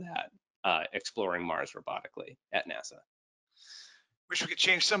 million of that exploring Mars robotically at NASA. Wish we could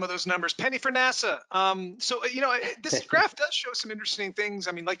change some of those numbers. Penny for NASA. This graph does show some interesting things.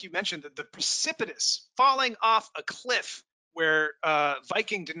 I mean, like you mentioned, the precipitous falling off a cliff where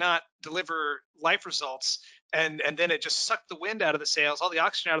Viking did not deliver life results, and then it just sucked the wind out of the sails, all the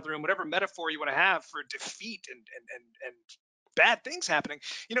oxygen out of the room, whatever metaphor you want to have for defeat and bad things happening.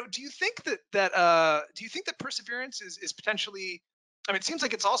 Do you think that Perseverance is potentially, I mean, it seems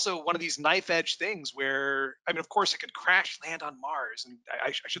like it's also one of these knife edge things where, I mean, of course, it could crash land on Mars, and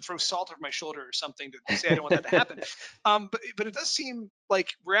I should throw salt over my shoulder or something to say I don't want that to happen. But it does seem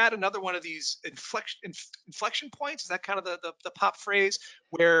like we're at another one of these inflection points. Is that kind of the pop phrase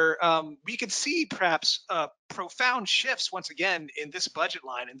where we could see perhaps profound shifts once again in this budget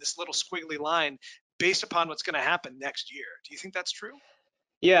line, in this little squiggly line, based upon what's going to happen next year? Do you think that's true?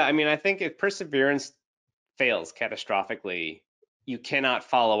 Yeah, I mean, I think if Perseverance fails catastrophically, you cannot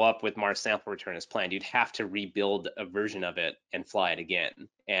follow up with Mars sample return as planned. You'd have to rebuild a version of it and fly it again.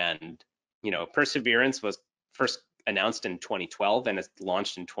 And, Perseverance was first announced in 2012 and it's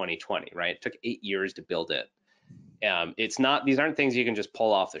launched in 2020, right? It took 8 years to build it. These aren't things you can just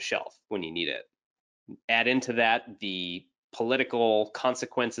pull off the shelf when you need it. Add into that the political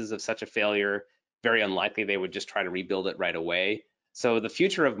consequences of such a failure. Very unlikely they would just try to rebuild it right away. So the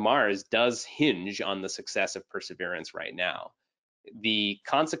future of Mars does hinge on the success of Perseverance right now. The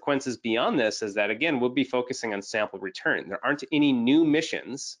consequences beyond this is that, again, we'll be focusing on sample return. There aren't any new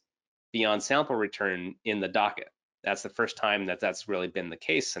missions beyond sample return in the docket. That's the first time that that's really been the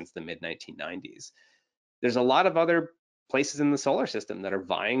case since the mid-1990s. There's a lot of other places in the solar system that are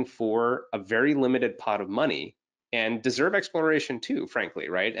vying for a very limited pot of money and deserve exploration too, frankly,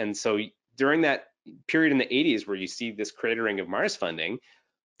 right? And so during that period in the 80s where you see this cratering of Mars funding,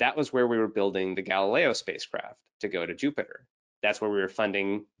 that was where we were building the Galileo spacecraft to go to Jupiter. That's where we were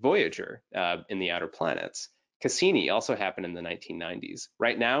funding Voyager in the outer planets. Cassini also happened in the 1990s.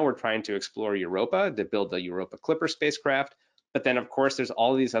 Right now, we're trying to explore Europa to build the Europa Clipper spacecraft. But then, of course, there's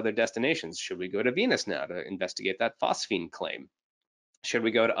all these other destinations. Should we go to Venus now to investigate that phosphine claim? Should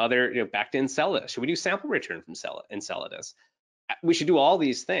we go to other, back to Enceladus? Should we do sample return from Enceladus? We should do all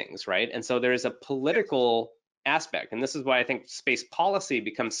these things, right? And so there is a political aspect, and this is why I think space policy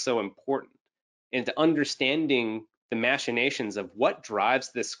becomes so important into understanding the machinations of what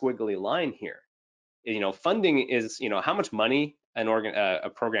drives this squiggly line here. Funding is, how much money a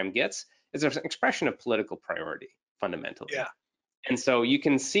program gets is an expression of political priority fundamentally. Yeah. And so you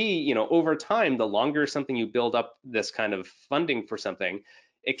can see, over time, the longer something you build up this kind of funding for something,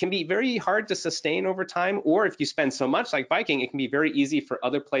 it can be very hard to sustain over time. Or if you spend so much like Viking, it can be very easy for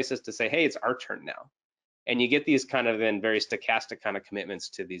other places to say, hey, it's our turn now. And you get these kind of then very stochastic kind of commitments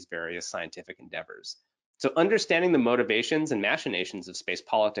to these various scientific endeavors. So understanding the motivations and machinations of space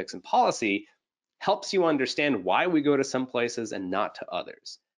politics and policy helps you understand why we go to some places and not to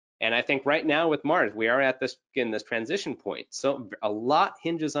others. And I think right now with Mars, we are at this transition point. So a lot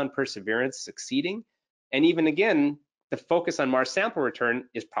hinges on Perseverance succeeding. And even again, the focus on Mars sample return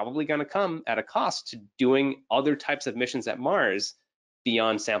is probably going to come at a cost to doing other types of missions at Mars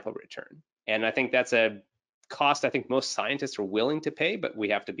beyond sample return. And I think that's a cost I think most scientists are willing to pay, but we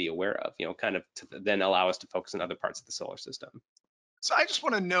have to be aware of, kind of to then allow us to focus on other parts of the solar system. So I just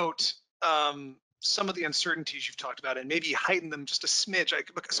want to note some of the uncertainties you've talked about and maybe heighten them just a smidge.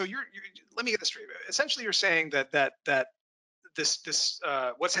 So let me get this straight. Essentially, you're saying that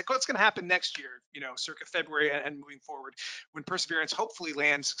what's going to happen next year, circa February and moving forward, when Perseverance hopefully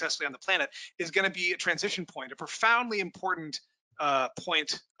lands successfully on the planet, is going to be a transition point, a profoundly important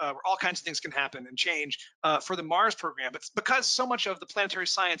point where all kinds of things can happen and change for the Mars program. But because so much of the planetary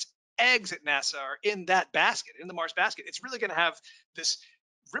science eggs at NASA are in that basket, in the Mars basket, it's really going to have this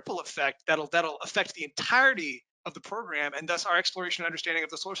ripple effect that'll affect the entirety of the program and thus our exploration and understanding of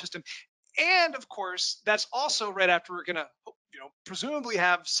the solar system. And of course, that's also right after we're going to, presumably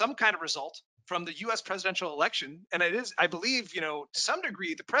have some kind of result from the U.S. presidential election. And it is, I believe, to some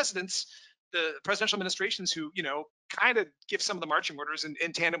degree, the presidential administrations who, kind of give some of the marching orders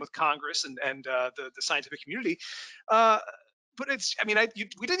in tandem with Congress and the scientific community. But it's, I mean,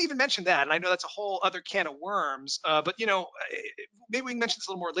 we didn't even mention that, and I know that's a whole other can of worms. But maybe we can mention this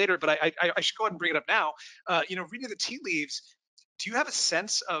a little more later. But I should go ahead and bring it up now. Reading the tea leaves, do you have a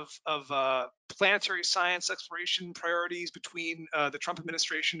sense of planetary science exploration priorities between the Trump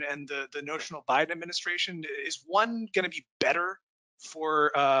administration and the notional Biden administration? Is one going to be better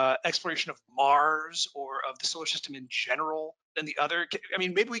for exploration of Mars or of the solar system in general than the other? I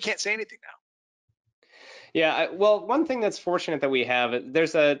mean, maybe we can't say anything now. Yeah, well, one thing that's fortunate that we have,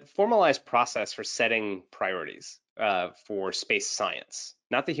 there's a formalized process for setting priorities for space science,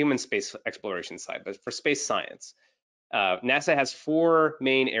 not the human space exploration side, but for space science. NASA has four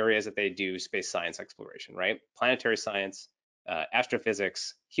main areas that they do space science exploration, right? Planetary science,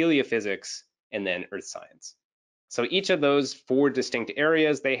 astrophysics, heliophysics, and then Earth science. So each of those four distinct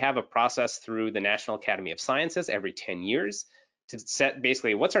areas, they have a process through the National Academy of Sciences every 10 years to set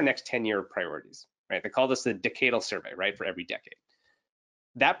basically what's our next 10-year priorities, right? They call this the decadal survey, right, for every decade.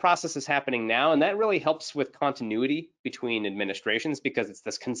 That process is happening now, and that really helps with continuity between administrations because it's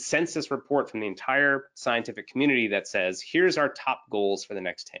this consensus report from the entire scientific community that says, here's our top goals for the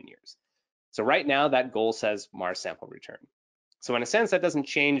next 10 years. So right now, that goal says Mars sample return. So in a sense, that doesn't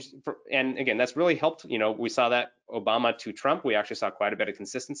change. And again, that's really helped. You know, we saw that Obama to Trump, we actually saw quite a bit of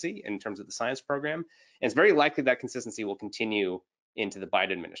consistency in terms of the science program. And it's very likely that consistency will continue into the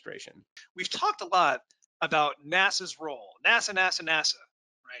Biden administration. We've talked a lot about NASA's role, NASA,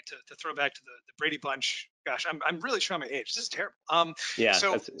 right? To throw back to the Brady Bunch. Gosh, I'm really showing my age. This is terrible. Yeah.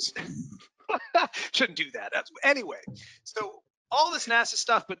 So shouldn't do that. Anyway, so all this NASA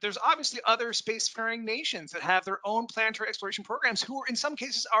stuff, but there's obviously other spacefaring nations that have their own planetary exploration programs who are, in some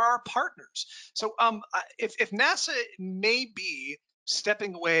cases, are our partners. So if NASA may be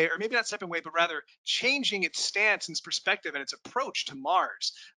stepping away, or maybe not stepping away, but rather changing its stance and its perspective and its approach to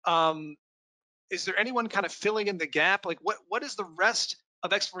Mars, is there anyone kind of filling in the gap? Like what does the rest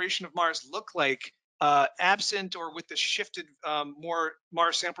of exploration of Mars look like, absent or with the shifted, more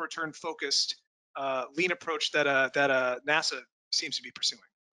Mars sample return focused lean approach that NASA seems to be pursuing?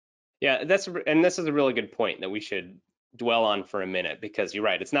 Yeah, and this is a really good point that we should dwell on for a minute because you're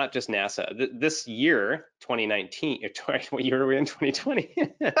right. It's not just NASA. This year, 2019, what year are we in? 2020.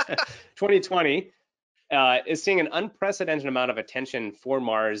 2020 is seeing an unprecedented amount of attention for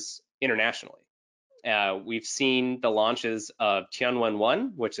Mars internationally. We've seen the launches of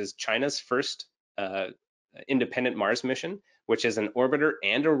Tianwen-1, which is China's first independent Mars mission, which is an orbiter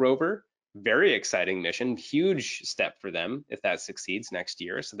and a rover. Very exciting mission, huge step for them if that succeeds next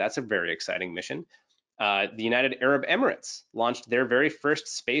year. So that's a very exciting mission. The United Arab Emirates launched their very first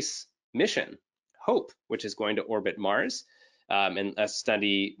space mission, HOPE, which is going to orbit Mars and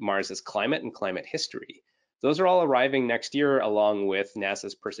study Mars's climate and climate history. Those are all arriving next year along with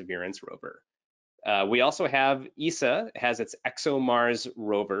NASA's Perseverance rover. We also have ESA has its ExoMars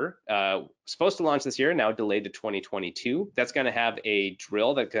rover, supposed to launch this year, now delayed to 2022. That's going to have a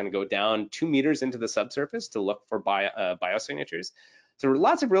drill that's going to go down 2 meters into the subsurface to look for biosignatures. So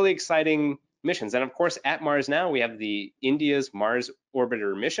lots of really exciting missions. And of course, at Mars now, we have the India's Mars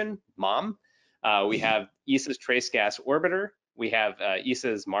Orbiter mission, MOM. We have ESA's Trace Gas Orbiter. We have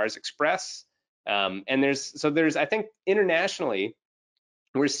ESA's Mars Express. And there's, I think, internationally,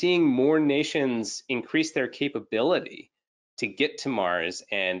 we're seeing more nations increase their capability to get to Mars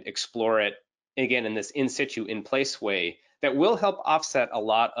and explore it, again, in this in situ, in place way that will help offset a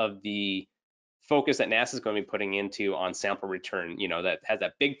lot of the focus that NASA is going to be putting into on sample return, you know, that has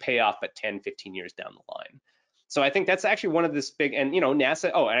that big payoff at 10, 15 years down the line. So I think that's actually one of this big, and, you know,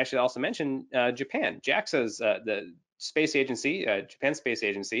 NASA, oh, and I should also mention Japan, JAXA's, the space agency, Japan Space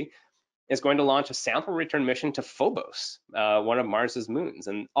Agency, is going to launch a sample return mission to Phobos, one of Mars's moons.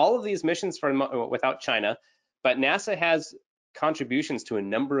 And all of these missions from without China, but NASA has contributions to a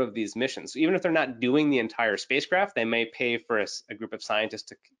number of these missions. So even if they're not doing the entire spacecraft, they may pay for a group of scientists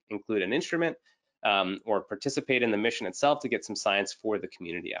to include an instrument or participate in the mission itself to get some science for the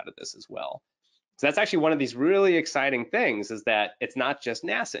community out of this as well. So that's actually one of these really exciting things, is that it's not just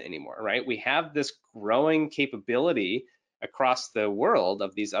NASA anymore, right? We have this growing capability across the world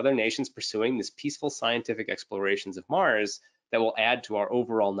of these other nations pursuing this peaceful scientific explorations of Mars that will add to our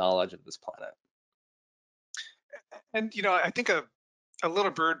overall knowledge of this planet. And, you know, I think a little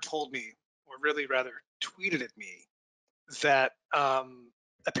bird told me, or really rather tweeted at me, that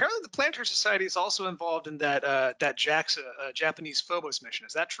apparently the Planetary Society is also involved in that JAXA Japanese Phobos mission.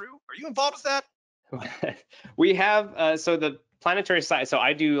 Is that true? Are you involved with that? We have, so the Planetary Society, so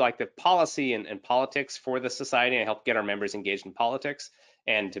I do like the policy and politics for the society. I help get our members engaged in politics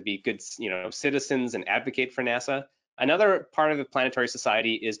and to be good, you know, citizens and advocate for NASA. Another part of the Planetary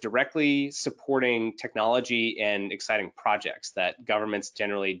Society is directly supporting technology and exciting projects that governments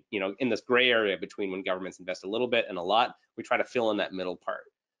generally, you know, in this gray area between when governments invest a little bit and a lot, we try to fill in that middle part.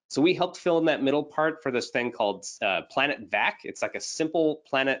 So we helped fill in that middle part for this thing called Planet Vac. It's like a simple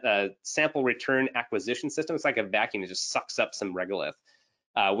planet sample return acquisition system. It's like a vacuum that just sucks up some regolith.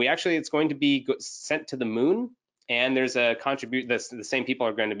 It's going to be sent to the moon, and there's a the same people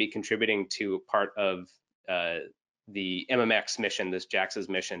are going to be contributing to part of the MMX mission, this JAXA's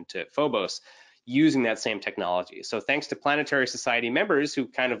mission to Phobos, using that same technology. So thanks to Planetary Society members who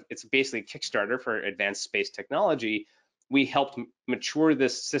it's basically a Kickstarter for advanced space technology, we helped mature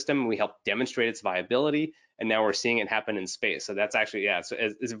this system, we helped demonstrate its viability, and now we're seeing it happen in space. So that's actually,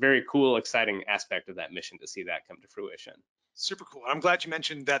 it's a very cool, exciting aspect of that mission to see that come to fruition. Super cool. I'm glad you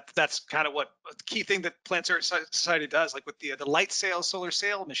mentioned that. That's kind of what the key thing that Planetary Society does, like with the light sail, solar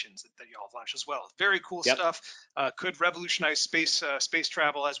sail missions that y'all launch as well. Very cool Yep. stuff. Could revolutionize space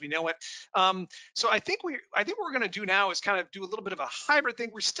travel as we know it. So I think what we're going to do now is kind of do a little bit of a hybrid thing.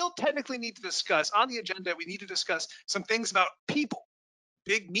 We still technically need to discuss on the agenda. We need to discuss some things about people.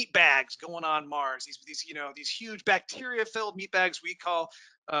 Big meat bags going on Mars. These huge bacteria-filled meat bags we call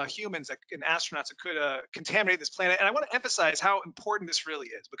humans and astronauts that could contaminate this planet. And I want to emphasize how important this really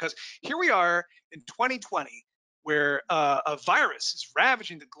is, because here we are in 2020, where a virus is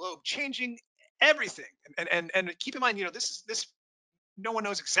ravaging the globe, changing everything. And keep in mind, this no one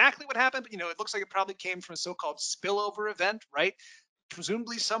knows exactly what happened, but it looks like it probably came from a so-called spillover event, right?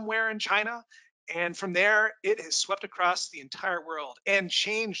 Presumably somewhere in China. And from there, it has swept across the entire world and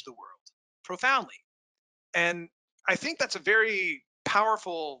changed the world profoundly. And I think that's a very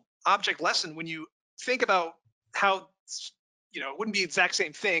powerful object lesson when you think about how, it wouldn't be the exact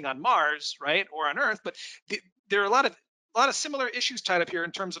same thing on Mars, right, or on Earth, but there are a lot of similar issues tied up here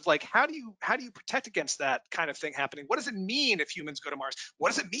in terms of like how do you protect against that kind of thing happening? What does it mean if humans go to Mars? What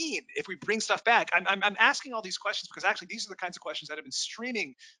does it mean if we bring stuff back? I'm asking all these questions because actually these are the kinds of questions that have been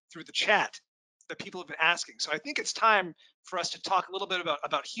streaming through the chat that people have been asking. So I think it's time for us to talk a little bit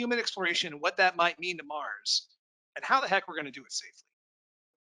about human exploration and what that might mean to Mars and how the heck we're going to do it safely.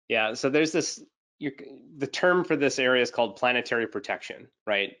 Yeah, so there's the term for this area is called planetary protection,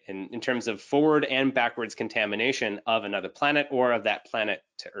 right? In terms of forward and backwards contamination of another planet or of that planet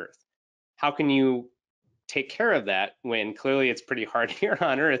to Earth. How can you take care of that when clearly it's pretty hard here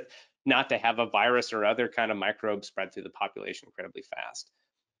on Earth not to have a virus or other kind of microbe spread through the population incredibly fast?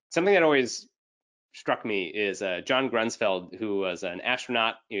 Something that always struck me is John Grunsfeld, who was an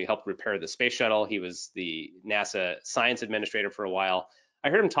astronaut. He helped repair the space shuttle. He was the NASA science administrator for a while. I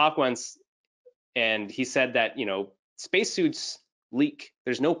heard him talk once, and he said that spacesuits leak.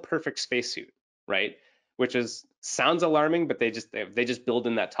 There's no perfect spacesuit, right? Which sounds alarming, but they just build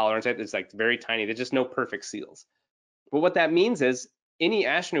in that tolerance. It's like very tiny. There's just no perfect seals. But what that means is any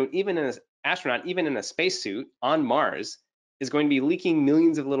astronaut, even in a spacesuit on Mars, is going to be leaking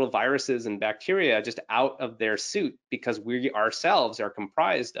millions of little viruses and bacteria just out of their suit because we ourselves are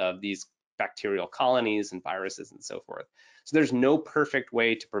comprised of these bacterial colonies and viruses and so forth. So there's no perfect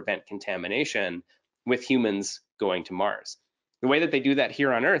way to prevent contamination with humans going to Mars. The way that they do that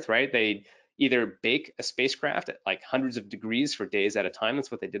here on Earth, right? They either bake a spacecraft at like hundreds of degrees for days at a time.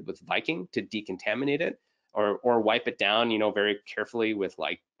 That's what they did with Viking to decontaminate it, or wipe it down, very carefully with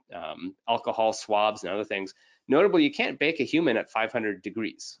like alcohol swabs and other things. Notably, you can't bake a human at 500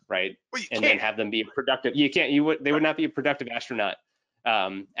 degrees, right? Well, and then have them be productive. You can't. They would not be a productive astronaut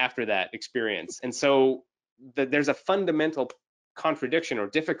after that experience. And so there's a fundamental contradiction or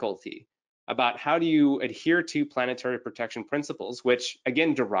difficulty about how do you adhere to planetary protection principles, which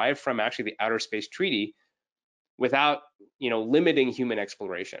again derive from actually the Outer Space Treaty, without limiting human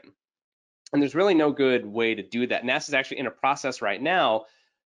exploration. And there's really no good way to do that. NASA's actually in a process right now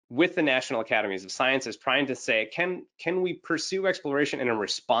with the National Academies of Sciences trying to say, can we pursue exploration in a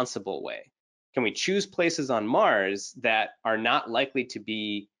responsible way? Can we choose places on Mars that are not likely to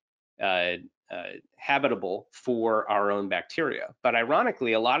be habitable for our own bacteria? But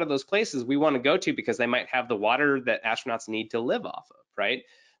ironically, a lot of those places we want to go to because they might have the water that astronauts need to live off of, right?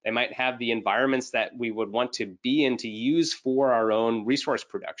 They might have the environments that we would want to be in to use for our own resource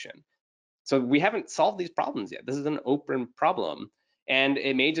production. So we haven't solved these problems yet. This is an open problem. And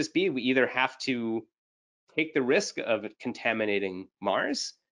it may just be we either have to take the risk of contaminating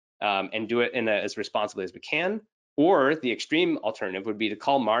Mars and do it as responsibly as we can, or the extreme alternative would be to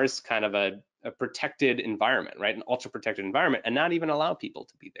call Mars kind of a protected environment, right? An ultra protected environment, and not even allow people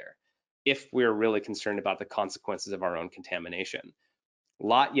to be there if we're really concerned about the consequences of our own contamination. A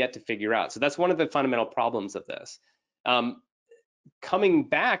lot yet to figure out. So that's one of the fundamental problems of this. Coming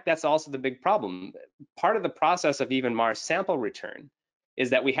back, that's also the big problem. Part of the process of even Mars sample return is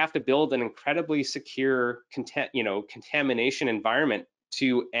that we have to build an incredibly secure contamination environment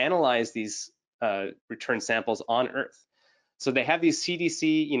to analyze these return samples on Earth. So they have these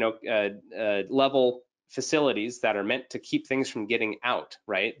CDC, level facilities that are meant to keep things from getting out,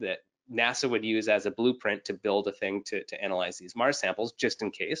 right? That NASA would use as a blueprint to build a thing to analyze these Mars samples just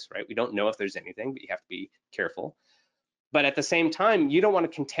in case, right? We don't know if there's anything, but you have to be careful. But at the same time, you don't want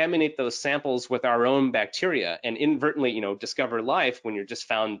to contaminate those samples with our own bacteria and inadvertently, discover life when you're just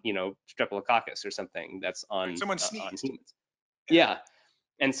found, Streptococcus or something that's on Someone on sneezed. humans. Yeah,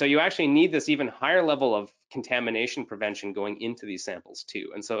 and so you actually need this even higher level of contamination prevention going into these samples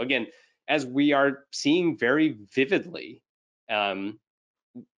too. And so again, as we are seeing very vividly, um,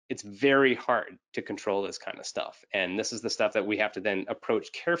 it's very hard to control this kind of stuff. And this is the stuff that we have to then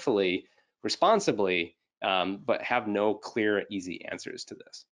approach carefully, responsibly, but have no clear, easy answers to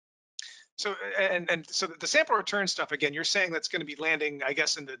this. So and so the sample return stuff again. You're saying that's going to be landing, I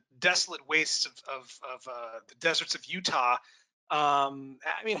guess, in the desolate wastes of the deserts of Utah. I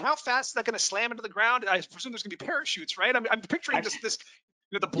mean, how fast is that going to slam into the ground? I presume there's going to be parachutes, right? I'm picturing Actually, this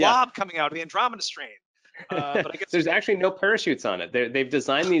the yeah, blob coming out of the Andromeda strain. But I guess there's actually no parachutes on it. They've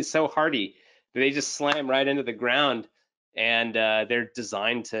designed these so hardy that they just slam right into the ground, and they're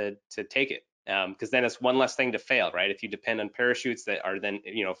designed to take it. Because then it's one less thing to fail, right? If you depend on parachutes that are then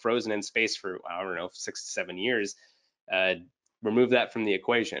frozen in space for, I don't know, 6 to 7 years, uh, remove that from the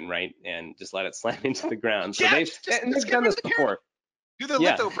equation, right? And just let it slam into the ground. So yeah, they've just get done rid this of the parachute. before. Do the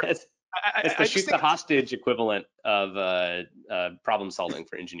Yeah, litho break. it's the I just shoot the think it's. hostage equivalent of problem solving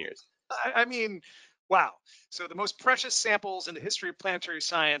for engineers. I mean, wow. So the most precious samples in the history of planetary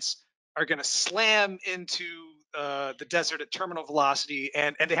science are going to slam into the desert at terminal velocity,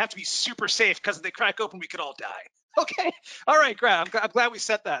 and they have to be super safe because if they crack open, we could all die. Okay. All right, great. I'm glad we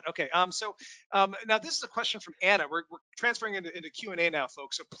set that. Okay. Now this is a question from Anna. We're transferring into Q&A now,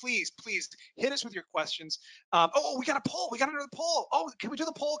 folks. So please hit us with your questions. We got a poll. We got another poll. Oh, can we do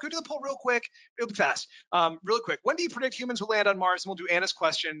the poll? Can we do the poll real quick? It'll be fast. Really quick. When do you predict humans will land on Mars? And we'll do Anna's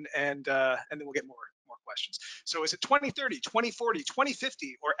question, and then we'll get more questions. So is it 2030, 2040,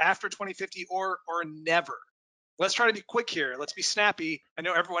 2050, or after 2050, or never? Let's try to be quick here. Let's be snappy. I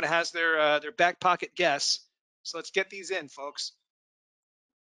know everyone has their back pocket guess. So let's get these in, folks.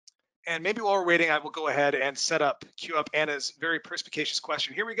 And maybe while we're waiting, I will go ahead and queue up Anna's very perspicacious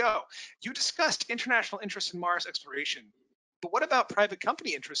question. Here we go. You discussed international interest in Mars exploration, but what about private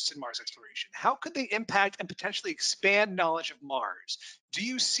company interests in Mars exploration? How could they impact and potentially expand knowledge of Mars? Do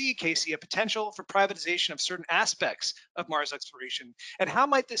you see, Casey, a potential for privatization of certain aspects of Mars exploration? And how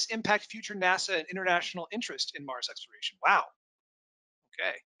might this impact future NASA and international interest in Mars exploration? Wow.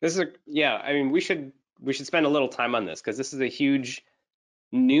 Okay. This is I mean, we should spend a little time on this because this is a huge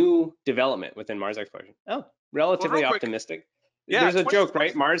new development within Mars exploration. Oh, Well, real relatively quick. optimistic. Yeah, There's a joke,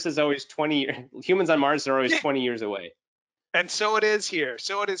 right? Mars is always 20 humans on Mars are always 20 years away. And so it is here.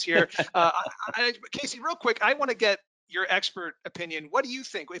 So it is here. Casey, real quick, I want to get your expert opinion. What do you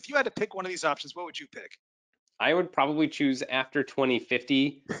think? If you had to pick one of these options, what would you pick? I would probably choose after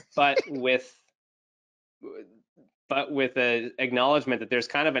 2050, but with a acknowledgement that there's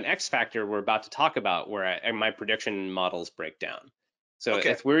kind of an X factor we're about to talk about where my prediction models break down. So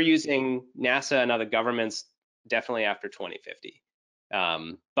Okay. if we're using NASA and other governments, definitely after 2050.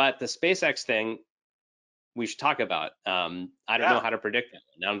 But the SpaceX thing, we should talk about. I don't know how to predict it.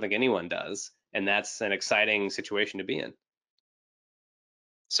 I don't think anyone does, and that's an exciting situation to be in.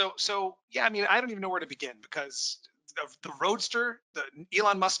 So yeah, I mean, I don't even know where to begin because the Roadster, the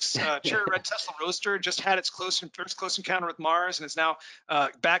Elon Musk's cherry red Tesla Roadster, just had its first close encounter with Mars and is now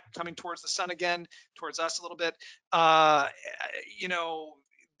back coming towards the sun again, towards us a little bit. You know,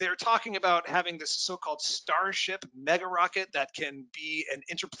 they're talking about having this so-called Starship mega rocket that can be an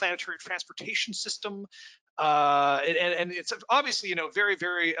interplanetary transportation system. And it's obviously,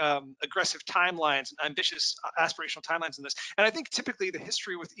 very aggressive timelines and ambitious aspirational timelines in this. And I think typically the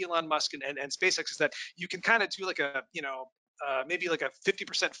history with Elon Musk and SpaceX is that you can kind of do like a maybe like a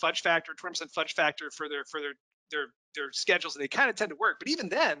 50% fudge factor, 20% fudge factor for their schedules, and they kind of tend to work. But even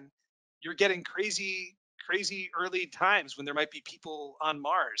then, you're getting crazy early times when there might be people on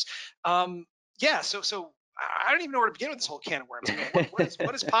Mars. Yeah, so I don't even know where to begin with this whole can of worms. I mean,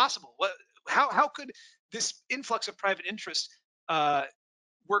 what is possible? How could this influx of private interest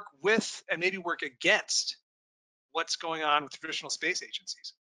work with and maybe work against what's going on with traditional space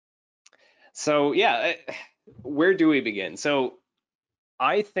agencies? So yeah, where do we begin? So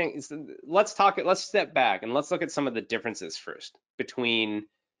I think let's step back and let's look at some of the differences first between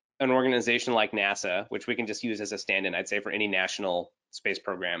an organization like NASA, which we can just use as a stand-in, I'd say, for any national space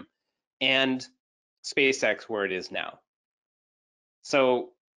program, and SpaceX, where it is now.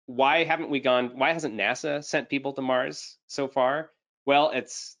 So why hasn't NASA sent people to Mars so far? Well,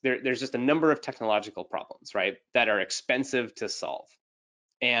 there's just a number of technological problems, right, that are expensive to solve.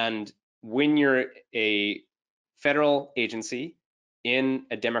 And when you're a federal agency in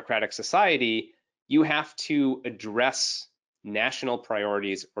a democratic society, you have to address national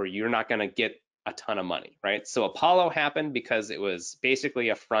priorities or you're not going to get a ton of money, right? So Apollo happened because it was basically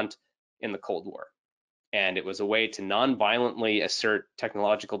a front in the Cold War. And it was a way to non-violently assert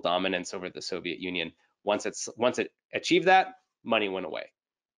technological dominance over the Soviet Union. Once it achieved that, money went away.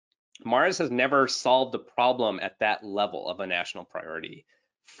 Mars has never solved a problem at that level of a national priority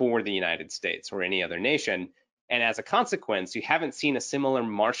for the United States or any other nation. And as a consequence, you haven't seen a similar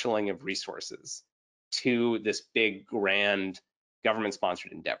marshaling of resources to this big, grand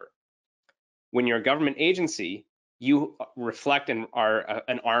government-sponsored endeavor. When you're a government agency, you reflect and are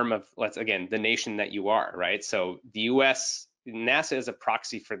an arm of, again, the nation that you are, right? So the US, NASA is a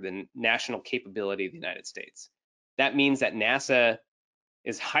proxy for the national capability of the United States. That means that NASA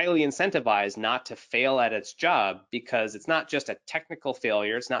is highly incentivized not to fail at its job because it's not just a technical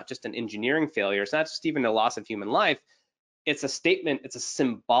failure, it's not just an engineering failure, it's not just even a loss of human life, it's a statement, it's a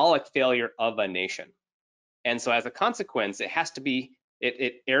symbolic failure of a nation. And so as a consequence, it has to be,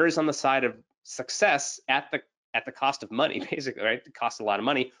 it errs on the side of success at the cost of money, basically, right? It costs a lot of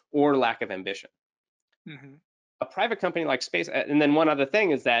money or lack of ambition. Mm-hmm. A private company like space, and then one other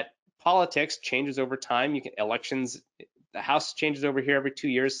thing is that politics changes over time. You can elections, the House changes over here every 2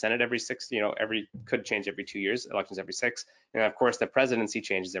 years, Senate every 6, could change every 2 years, elections every 6, and of course the presidency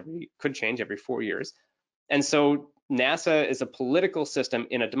could change every 4 years. And so NASA is a political system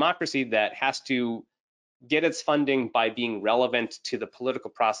in a democracy that has to get its funding by being relevant to the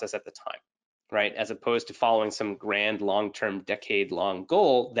political process at the time, right? As opposed to following some grand long-term, decade-long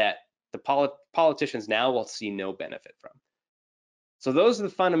goal that the politicians now will see no benefit from. So those are the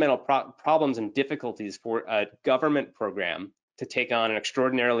fundamental problems and difficulties for a government program to take on an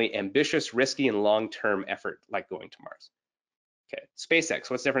extraordinarily ambitious, risky, and long-term effort like going to Mars. Okay,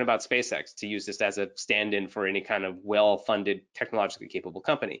 SpaceX, what's different about SpaceX, to use this as a stand-in for any kind of well-funded, technologically capable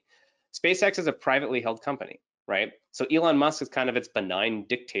company? SpaceX is a privately held company, right? So Elon Musk is kind of its benign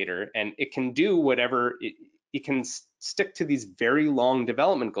dictator, and it can do whatever, it can stick to these very long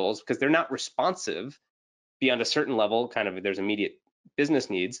development goals because they're not responsive beyond a certain level, kind of there's immediate business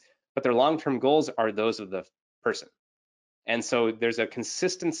needs, but their long-term goals are those of the person. And so there's a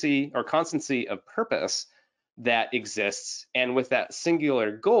consistency or constancy of purpose that exists, and with that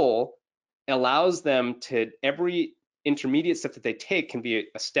singular goal allows them to, every intermediate step that they take can be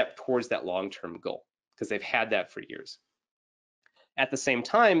a step towards that long-term goal because they've had that for years. At the same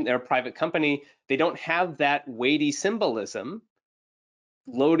time, they're a private company, they don't have that weighty symbolism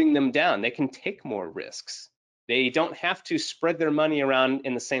loading them down. They can take more risks. They don't have to spread their money around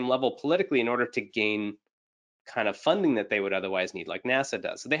in the same level politically in order to gain kind of funding that they would otherwise need, like NASA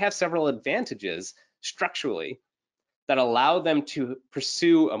does. So they have several advantages structurally that allow them to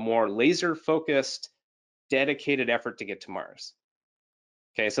pursue a more laser-focused, dedicated effort to get to Mars.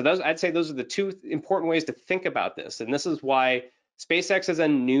 Okay, so I'd say those are the two important ways to think about this. And this is why SpaceX is a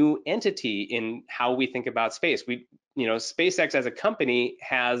new entity in how we think about space. SpaceX as a company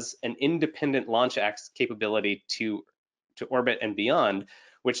has an independent launch capability to orbit and beyond,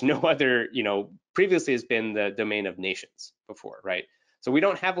 which no other, previously has been the domain of nations before, right? So we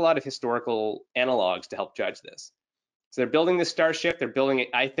don't have a lot of historical analogs to help judge this. So they're building this Starship, they're building it.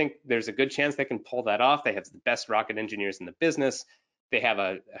 I think there's a good chance they can pull that off. They have the best rocket engineers in the business. They have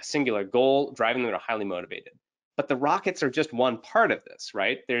a singular goal driving them, they're highly motivated. But the rockets are just one part of this,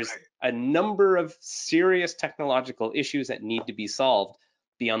 right? There's a number of serious technological issues that need to be solved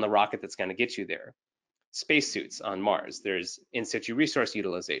beyond the rocket that's going to get you there. Spacesuits on Mars, there's in situ resource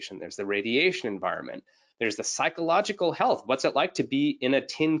utilization, there's the radiation environment, there's the psychological health. What's it like to be in a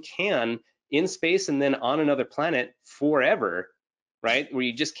tin can in space and then on another planet forever, right? Where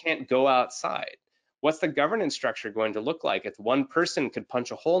you just can't go outside. What's the governance structure going to look like if one person could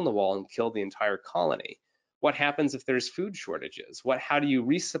punch a hole in the wall and kill the entire colony? What happens if there's food shortages? How do you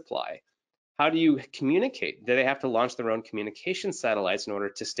resupply? How do you communicate? Do they have to launch their own communication satellites in order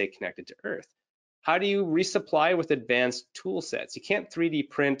to stay connected to Earth? How do you resupply with advanced tool sets? You can't 3D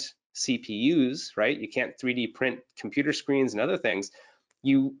print CPUs, right? You can't 3D print computer screens and other things.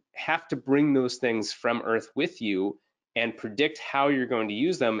 You have to bring those things from Earth with you and predict how you're going to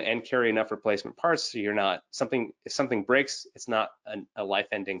use them and carry enough replacement parts so you're not, if something breaks, it's not a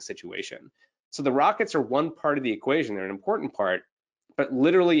life-ending situation. So the rockets are one part of the equation. They're an important part, but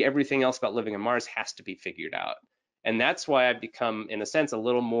literally everything else about living on Mars has to be figured out. And that's why I've become, in a sense, a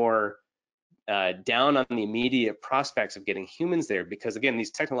little more down on the immediate prospects of getting humans there, because again,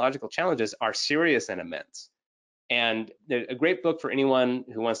 these technological challenges are serious and immense. And a great book for anyone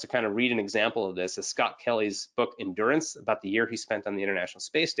who wants to kind of read an example of this is Scott Kelly's book Endurance, about the year he spent on the International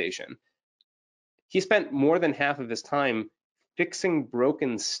Space Station. He spent more than half of his time fixing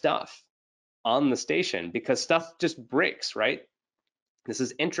broken stuff on the station because stuff just breaks, right? This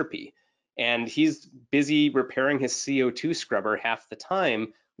is entropy. And he's busy repairing his CO2 scrubber half the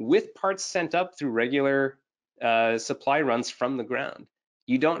time with parts sent up through regular supply runs from the ground.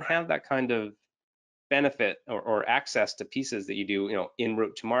 You don't have that kind of benefit or access to pieces that you do, en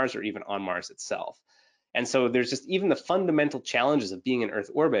route to Mars or even on Mars itself. And so there's just even the fundamental challenges of being in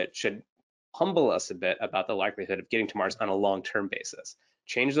Earth orbit should humble us a bit about the likelihood of getting to Mars on a long-term basis.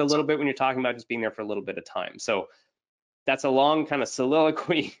 Change it a little bit when you're talking about just being there for a little bit of time. So that's a long kind of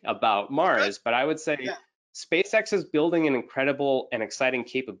soliloquy about Mars, but I would say SpaceX is building an incredible and exciting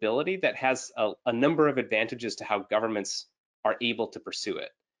capability that has a number of advantages to how governments are able to pursue it.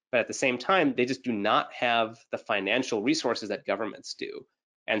 But at the same time, they just do not have the financial resources that governments do.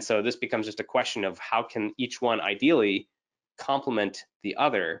 And so this becomes just a question of how can each one ideally complement the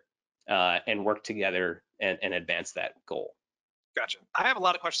other and work together and advance that goal. Gotcha. I have a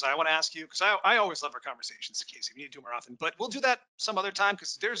lot of questions I want to ask you because I always love our conversations, Casey. We need to do more often, but we'll do that some other time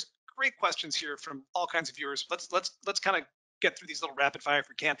because there's great questions here from all kinds of viewers. Let's kind of get through these little rapid fire if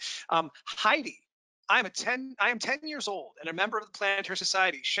we can. Heidi, I am 10 years old and a member of the Planetary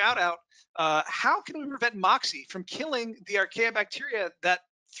Society. Shout out. How can we prevent Moxie from killing the archaeobacteria that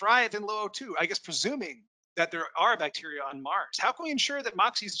thrive in low O2? I guess presuming that there are bacteria on Mars. How can we ensure that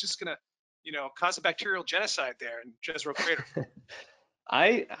Moxie is just going to cause a bacterial genocide there in Jezero Crater?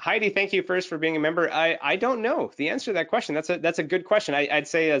 Heidi, thank you first for being a member. I don't know the answer to that question. That's a good question. I'd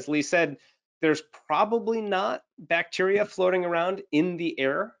say, as Lee said, there's probably not bacteria floating around in the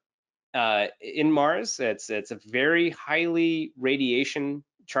air in Mars. It's a very highly radiation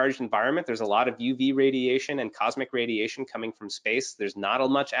charged environment. There's a lot of UV radiation and cosmic radiation coming from space. There's not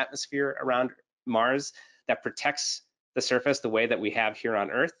much atmosphere around Mars that protects the surface the way that we have here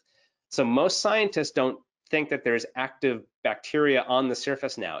on Earth. So most scientists don't think that there's active bacteria on the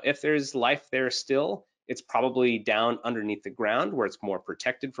surface now. If there's life there still, it's probably down underneath the ground where it's more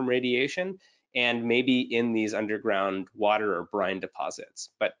protected from radiation and maybe in these underground water or brine deposits,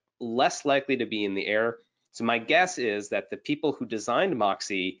 but less likely to be in the air. So my guess is that the people who designed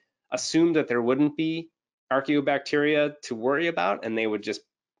Moxie assumed that there wouldn't be archaeobacteria to worry about and they would just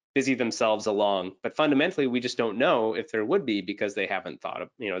busy themselves along. But fundamentally, we just don't know if there would be because they haven't thought of,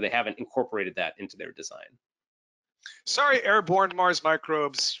 they haven't incorporated that into their design. Sorry, airborne Mars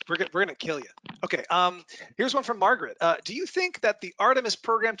microbes. We're gonna kill you. Okay. Here's one from Margaret. Do you think that the Artemis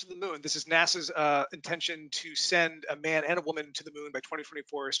program to the moon, this is NASA's intention to send a man and a woman to the moon by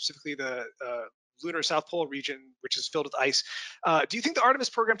 2024, specifically the lunar South Pole region, which is filled with ice. Do you think the Artemis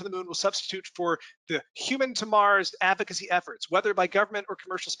program to the moon will substitute for the human to Mars advocacy efforts, whether by government or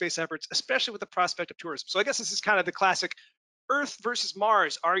commercial space efforts, especially with the prospect of tourism? So I guess this is kind of the classic Earth versus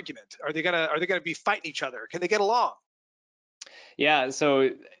Mars argument. Are they gonna be fighting each other? Can they get along? Yeah, so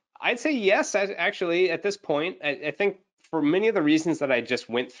I'd say yes, actually, at this point. I think for many of the reasons that I just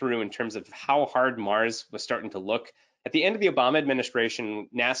went through in terms of how hard Mars was starting to look, at the end of the Obama administration,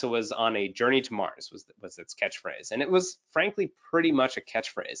 NASA was on a journey to Mars, was its catchphrase. And it was frankly pretty much a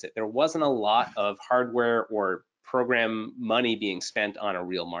catchphrase. There wasn't a lot of hardware or program money being spent on a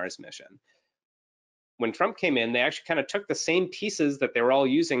real Mars mission. When Trump came in, they actually kind of took the same pieces that they were all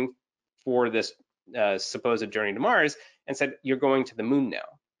using for this supposed journey to Mars and said, you're going to the moon now,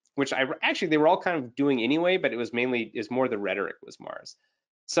 which they were all kind of doing anyway, but it was more the rhetoric was Mars.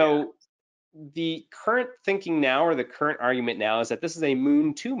 So the current thinking now, or the current argument now, is that this is a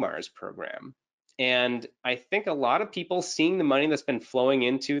moon to Mars program. And I think a lot of people seeing the money that's been flowing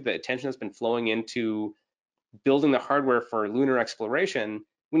into, the attention that's been flowing into building the hardware for lunar exploration,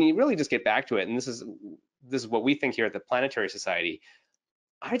 when you really just get back to it, and this is what we think here at the Planetary Society,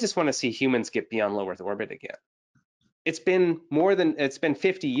 I just want to see humans get beyond low Earth orbit again. It's been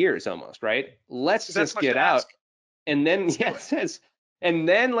 50 years almost, right? Let's just get out. And then and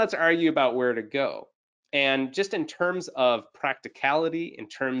then let's argue about where to go. And just in terms of practicality, in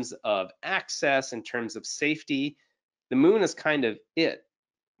terms of access, in terms of safety, the moon is kind of it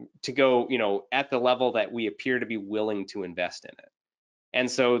to go, at the level that we appear to be willing to invest in it. And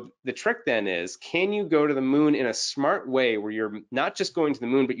so the trick then is, can you go to the moon in a smart way where you're not just going to the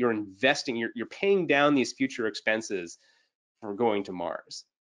moon, but you're investing, you're paying down these future expenses for going to Mars?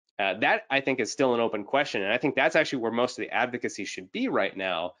 That I think is still an open question. And I think that's actually where most of the advocacy should be right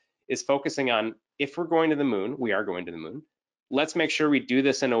now, is focusing on, if we're going to the moon, we are going to the moon. Let's make sure we do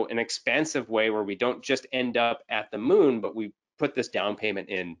this in an expansive way where we don't just end up at the moon, but we put this down payment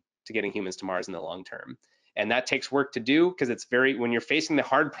in to getting humans to Mars in the long term. And that takes work to do because it's when you're facing the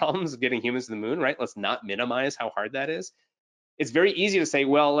hard problems of getting humans to the moon, right? Let's not minimize how hard that is. It's very easy to say,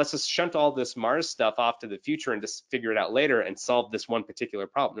 well, let's just shunt all this Mars stuff off to the future and just figure it out later and solve this one particular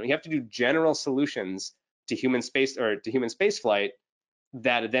problem. You have to do general solutions to human space flight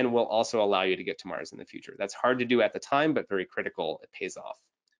that then will also allow you to get to Mars in the future. That's hard to do at the time, but very critical. It pays off.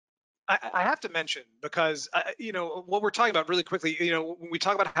 I have to mention because what we're talking about really quickly. When we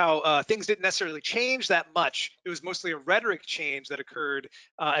talk about how things didn't necessarily change that much, it was mostly a rhetoric change that occurred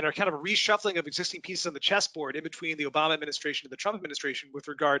and a kind of a reshuffling of existing pieces on the chessboard in between the Obama administration and the Trump administration with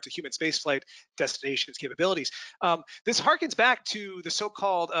regard to human spaceflight destinations capabilities. This harkens back to the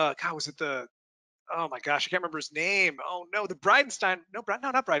so-called God, was it the oh my gosh, I can't remember his name. Oh no, the Bridenstine. No,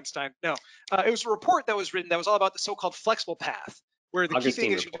 no, not Bridenstine. No, it was a report that was written that was all about the so-called flexible path, where the key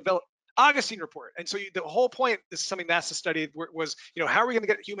thing Augustine is you report. develop Augustine report. And so the whole point, this is something NASA studied, was how are we going to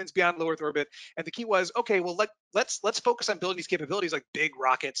get humans beyond low Earth orbit? And the key was, okay, well let's focus on building these capabilities like big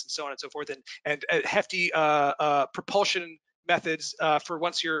rockets and so on and so forth, and hefty propulsion methods for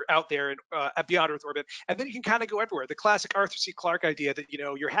once you're out there and beyond Earth orbit, and then you can kind of go everywhere. The classic Arthur C. Clarke idea that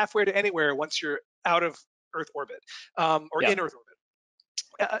you're halfway to anywhere once you're out of Earth orbit or Yeah. in Earth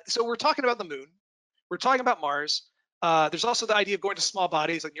orbit. So we're talking about the moon. We're talking about Mars. There's also the idea of going to small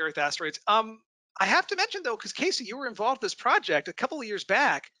bodies like near-Earth asteroids. I have to mention though, because Casey, you were involved in this project a couple of years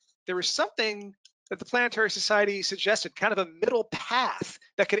back. There was something that the Planetary Society suggested, kind of a middle path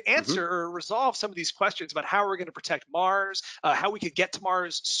that could answer or resolve some of these questions about how we're going to protect Mars, how we could get to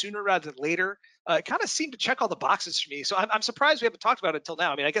Mars sooner rather than later. It kind of seemed to check all the boxes for me. So I'm surprised we haven't talked about it until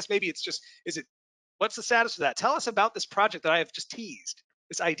now. I mean, I guess maybe it's just, what's the status of that? Tell us about this project that I have just teased,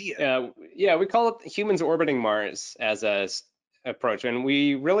 this idea. Yeah, we call it humans orbiting Mars as a approach, and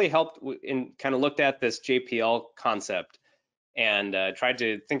we really helped in kind of looked at this JPL concept and tried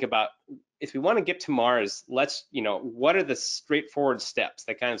to think about if we want to get to Mars, what are the straightforward steps?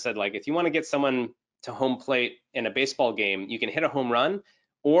 They kind of said, like, if you want to get someone to home plate in a baseball game, you can hit a home run,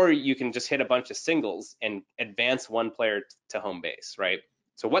 or you can just hit a bunch of singles and advance one player to home base, right?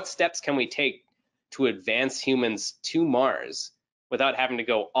 So what steps can we take to advance humans to Mars without having to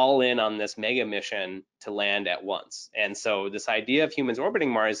go all in on this mega mission to land at once? And so this idea of humans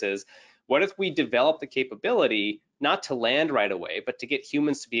orbiting Mars is, what if we develop the capability not to land right away, but to get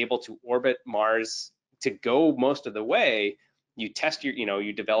humans to be able to orbit Mars, to go most of the way? You test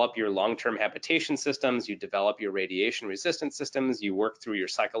you develop your long-term habitation systems, you develop your radiation resistant systems, you work through your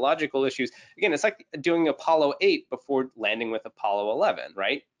psychological issues. Again, it's like doing Apollo 8 before landing with Apollo 11,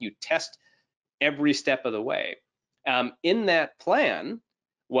 right? You test every step of the way. In that plan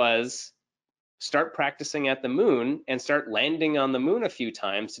was start practicing at the moon and start landing on the moon a few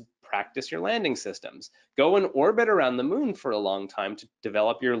times to practice your landing systems. Go and orbit around the moon for a long time to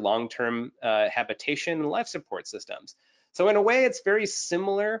develop your long-term habitation and life support systems. So in a way, it's very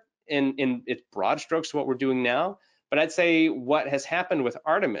similar in its broad strokes to what we're doing now. But I'd say what has happened with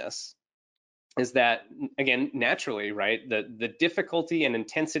Artemis is that, again, naturally, right, the difficulty and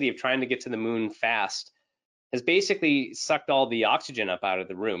intensity of trying to get to the moon fast has basically sucked all the oxygen up out of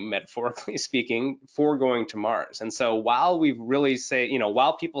the room, metaphorically speaking, for going to Mars. And so while we really say,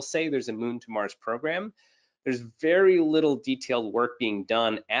 while people say there's a Moon to Mars program, there's very little detailed work being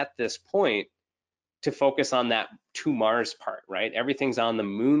done at this point to focus on that to Mars part, right? Everything's on the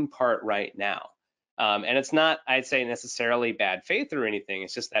moon part right now. And it's not, I'd say, necessarily bad faith or anything.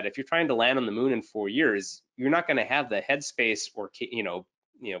 It's just that if you're trying to land on the moon in 4 years, you're not going to have the headspace or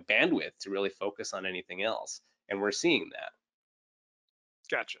bandwidth to really focus on anything else, and we're seeing that.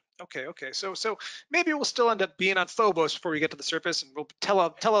 Gotcha. Okay. So maybe we'll still end up being on Phobos before we get to the surface, and we'll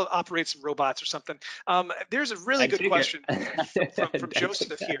teleoperate some robots or something. There's a really I'd good take question it. from I'd take Joseph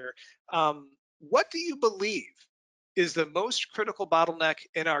that. here. What do you believe is the most critical bottleneck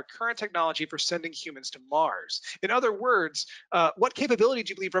in our current technology for sending humans to Mars? In other words, what capability do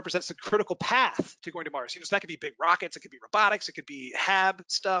you believe represents the critical path to going to Mars? So that could be big rockets, it could be robotics, it could be HAB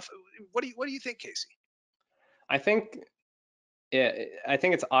stuff. What do you think, Casey? I think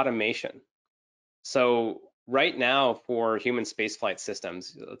it's automation. So right now, for human spaceflight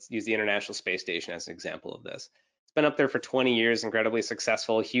systems, let's use the International Space Station as an example of this. It's been up there for 20 years, incredibly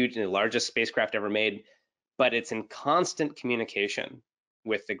successful, huge, the largest spacecraft ever made, but it's in constant communication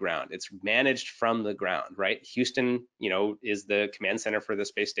with the ground. It's managed from the ground, right? Houston, is the command center for the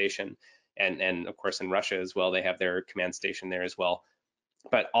space station, and of course in Russia as well, they have their command station there as well.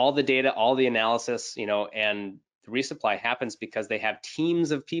 But all the data, all the analysis, and the resupply happens because they have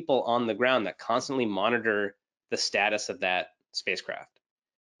teams of people on the ground that constantly monitor the status of that spacecraft.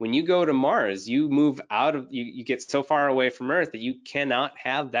 When you go to Mars, you move out of, you get so far away from Earth that you cannot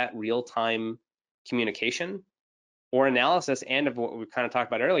have that real-time communication or analysis, and of what we kind of talked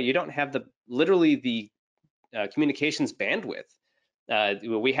about earlier, you don't have literally the communications bandwidth.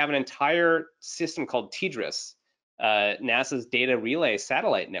 We have an entire system called TDRS, NASA's data relay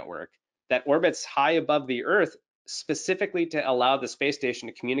satellite network, that orbits high above the Earth specifically to allow the space station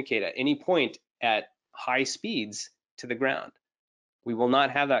to communicate at any point at high speeds to the ground. We will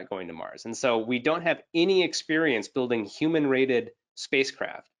not have that going to Mars. And so we don't have any experience building human-rated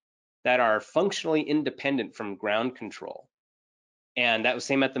spacecraft that are functionally independent from ground control. And that was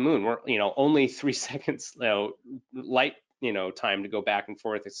same at the moon. We're, only 3 seconds light, time to go back and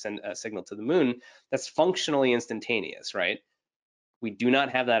forth and send a signal to the moon. That's functionally instantaneous, right? We do not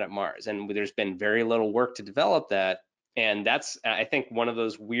have that at Mars, and there's been very little work to develop that. And that's, I think, one of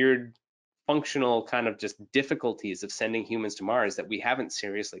those weird functional kind of just difficulties of sending humans to Mars that we haven't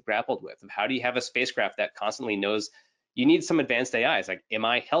seriously grappled with. Of how do you have a spacecraft that constantly knows? You need some advanced AIs, like, am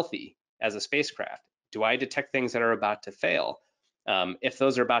I healthy as a spacecraft? Do I detect things that are about to fail? If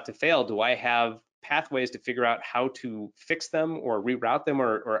those are about to fail, do I have pathways to figure out how to fix them or reroute them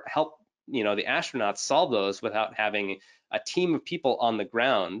or help the astronauts solve those without having a team of people on the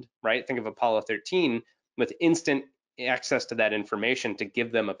ground, right? Think of Apollo 13 with instant access to that information to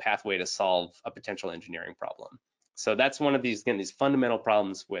give them a pathway to solve a potential engineering problem. So that's one of these, again, these fundamental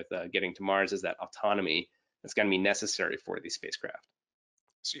problems with getting to Mars, is that autonomy that's going to be necessary for these spacecraft.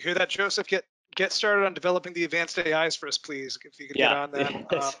 So you hear that, Joseph? Get started on developing the advanced AIs for us, please, if you could get on that.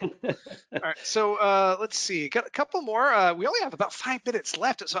 All right, so let's see. Got a couple more. We only have about 5 minutes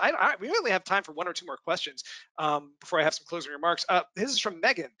left, so we only have time for 1 or 2 more questions before I have some closing remarks. This is from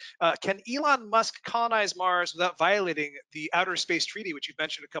Megan. Can Elon Musk colonize Mars without violating the Outer Space Treaty, which you've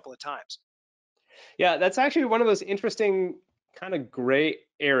mentioned a couple of times? Yeah, that's actually one of those interesting kind of gray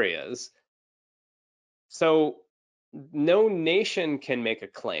areas. So no nation can make a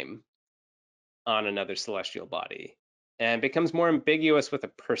claim on another celestial body, and it becomes more ambiguous with a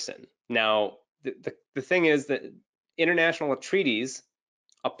person. Now, the thing is that international treaties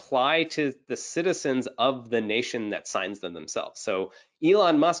apply to the citizens of the nation that signs them themselves. So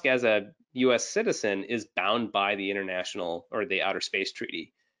Elon Musk, as a US citizen, is bound by the international or the Outer Space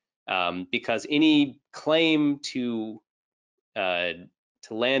Treaty, because any claim to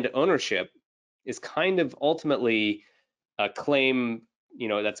land ownership is kind of ultimately a claim,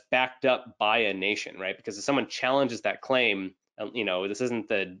 that's backed up by a nation, right? Because if someone challenges that claim, this isn't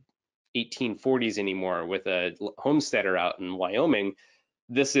the 1840s anymore with a homesteader out in Wyoming.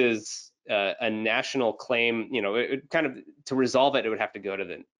 This is a national claim. It kind of, to resolve it, it would have to go to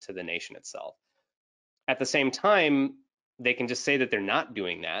the nation itself. At the same time, they can just say that they're not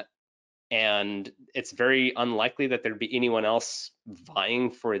doing that, and it's very unlikely that there'd be anyone else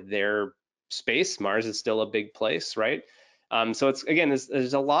vying for their space. Mars is still a big place, right? So it's, again,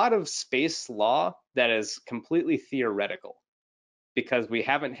 there's a lot of space law that is completely theoretical because we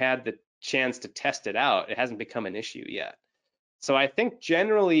haven't had the chance to test it out. It hasn't become an issue yet. So I think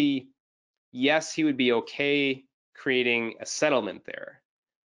generally, yes, he would be okay creating a settlement there.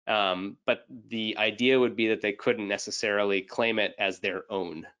 But the idea would be that they couldn't necessarily claim it as their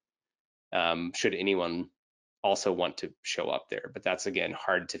own, should anyone also want to show up there. But that's, again,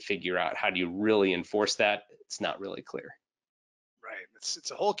 hard to figure out. How do you really enforce that? It's not really clear. Right.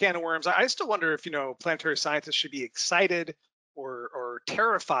 It's a whole can of worms. I still wonder if, planetary scientists should be excited or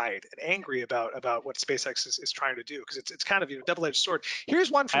terrified and angry about what SpaceX is trying to do, because it's kind of double-edged sword. Here's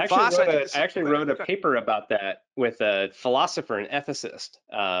one from Voss. I actually wrote a paper about that with a philosopher and ethicist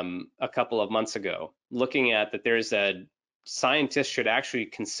a couple of months ago, looking at that there's a scientists should actually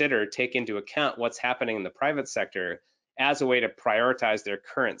take into account what's happening in the private sector as a way to prioritize their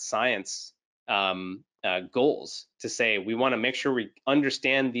current science goals, to say we want to make sure we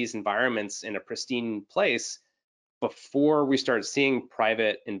understand these environments in a pristine place before we start seeing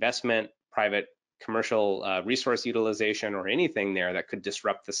private investment, private commercial resource utilization, or anything there that could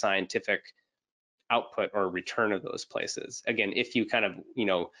disrupt the scientific output or return of those places. Again, if you kind of,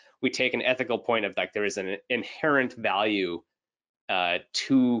 we take an ethical point of, like, there is an inherent value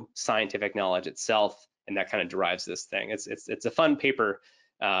to scientific knowledge itself, and that kind of derives this thing. It's a fun paper,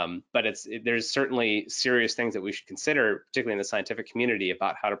 but there's certainly serious things that we should consider, particularly in the scientific community,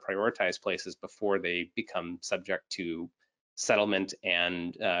 about how to prioritize places before they become subject to settlement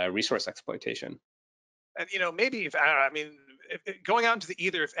and resource exploitation. And maybe going out into the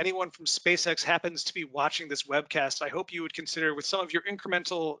ether, if anyone from SpaceX happens to be watching this webcast, I hope you would consider, with some of your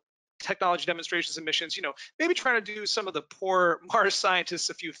incremental technology demonstrations and missions, maybe trying to do some of the poor Mars scientists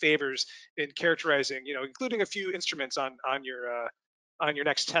a few favors in characterizing, including a few instruments on your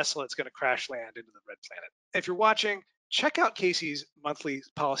next Tesla that's going to crash land into the red planet. If you're watching, check out Casey's monthly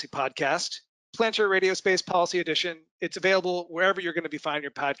policy podcast. Planetary Radio Space Policy Edition. It's available wherever you're going to be finding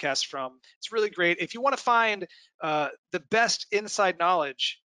your podcasts from. It's really great. If you want to find the best inside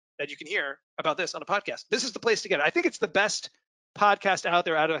knowledge that you can hear about this on a podcast, this is the place to get it. I think it's the best podcast out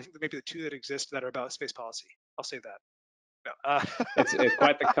there out of, I think, maybe the two that exist that are about space policy. I'll say that. No, It's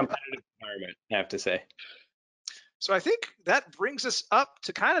quite the competitive environment, I have to say. So I think that brings us up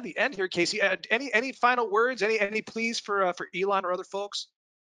to kind of the end here, Casey. Any final words? Any pleas for Elon or other folks?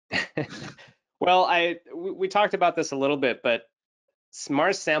 Well, we talked about this a little bit, but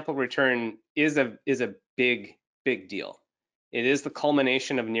Mars sample return is a big deal. It is the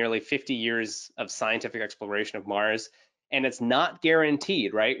culmination of nearly 50 years of scientific exploration of Mars, and it's not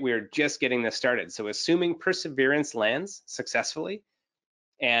guaranteed, right? We're just getting this started. So assuming Perseverance lands successfully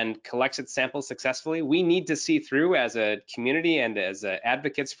and collects its samples successfully, we need to see through as a community and as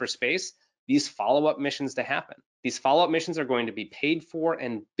advocates for space these follow-up missions to happen. These follow-up missions are going to be paid for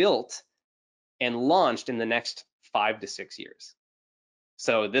and built and launched in the next 5 to 6 years.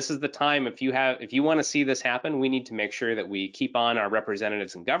 So this is the time, if you want to see this happen, we need to make sure that we keep on our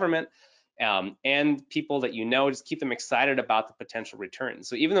representatives in government and people that just keep them excited about the potential return.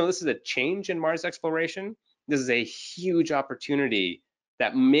 So even though this is a change in Mars exploration, this is a huge opportunity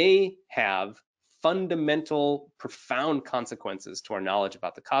that may have fundamental, profound consequences to our knowledge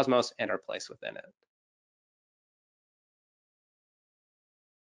about the cosmos and our place within it.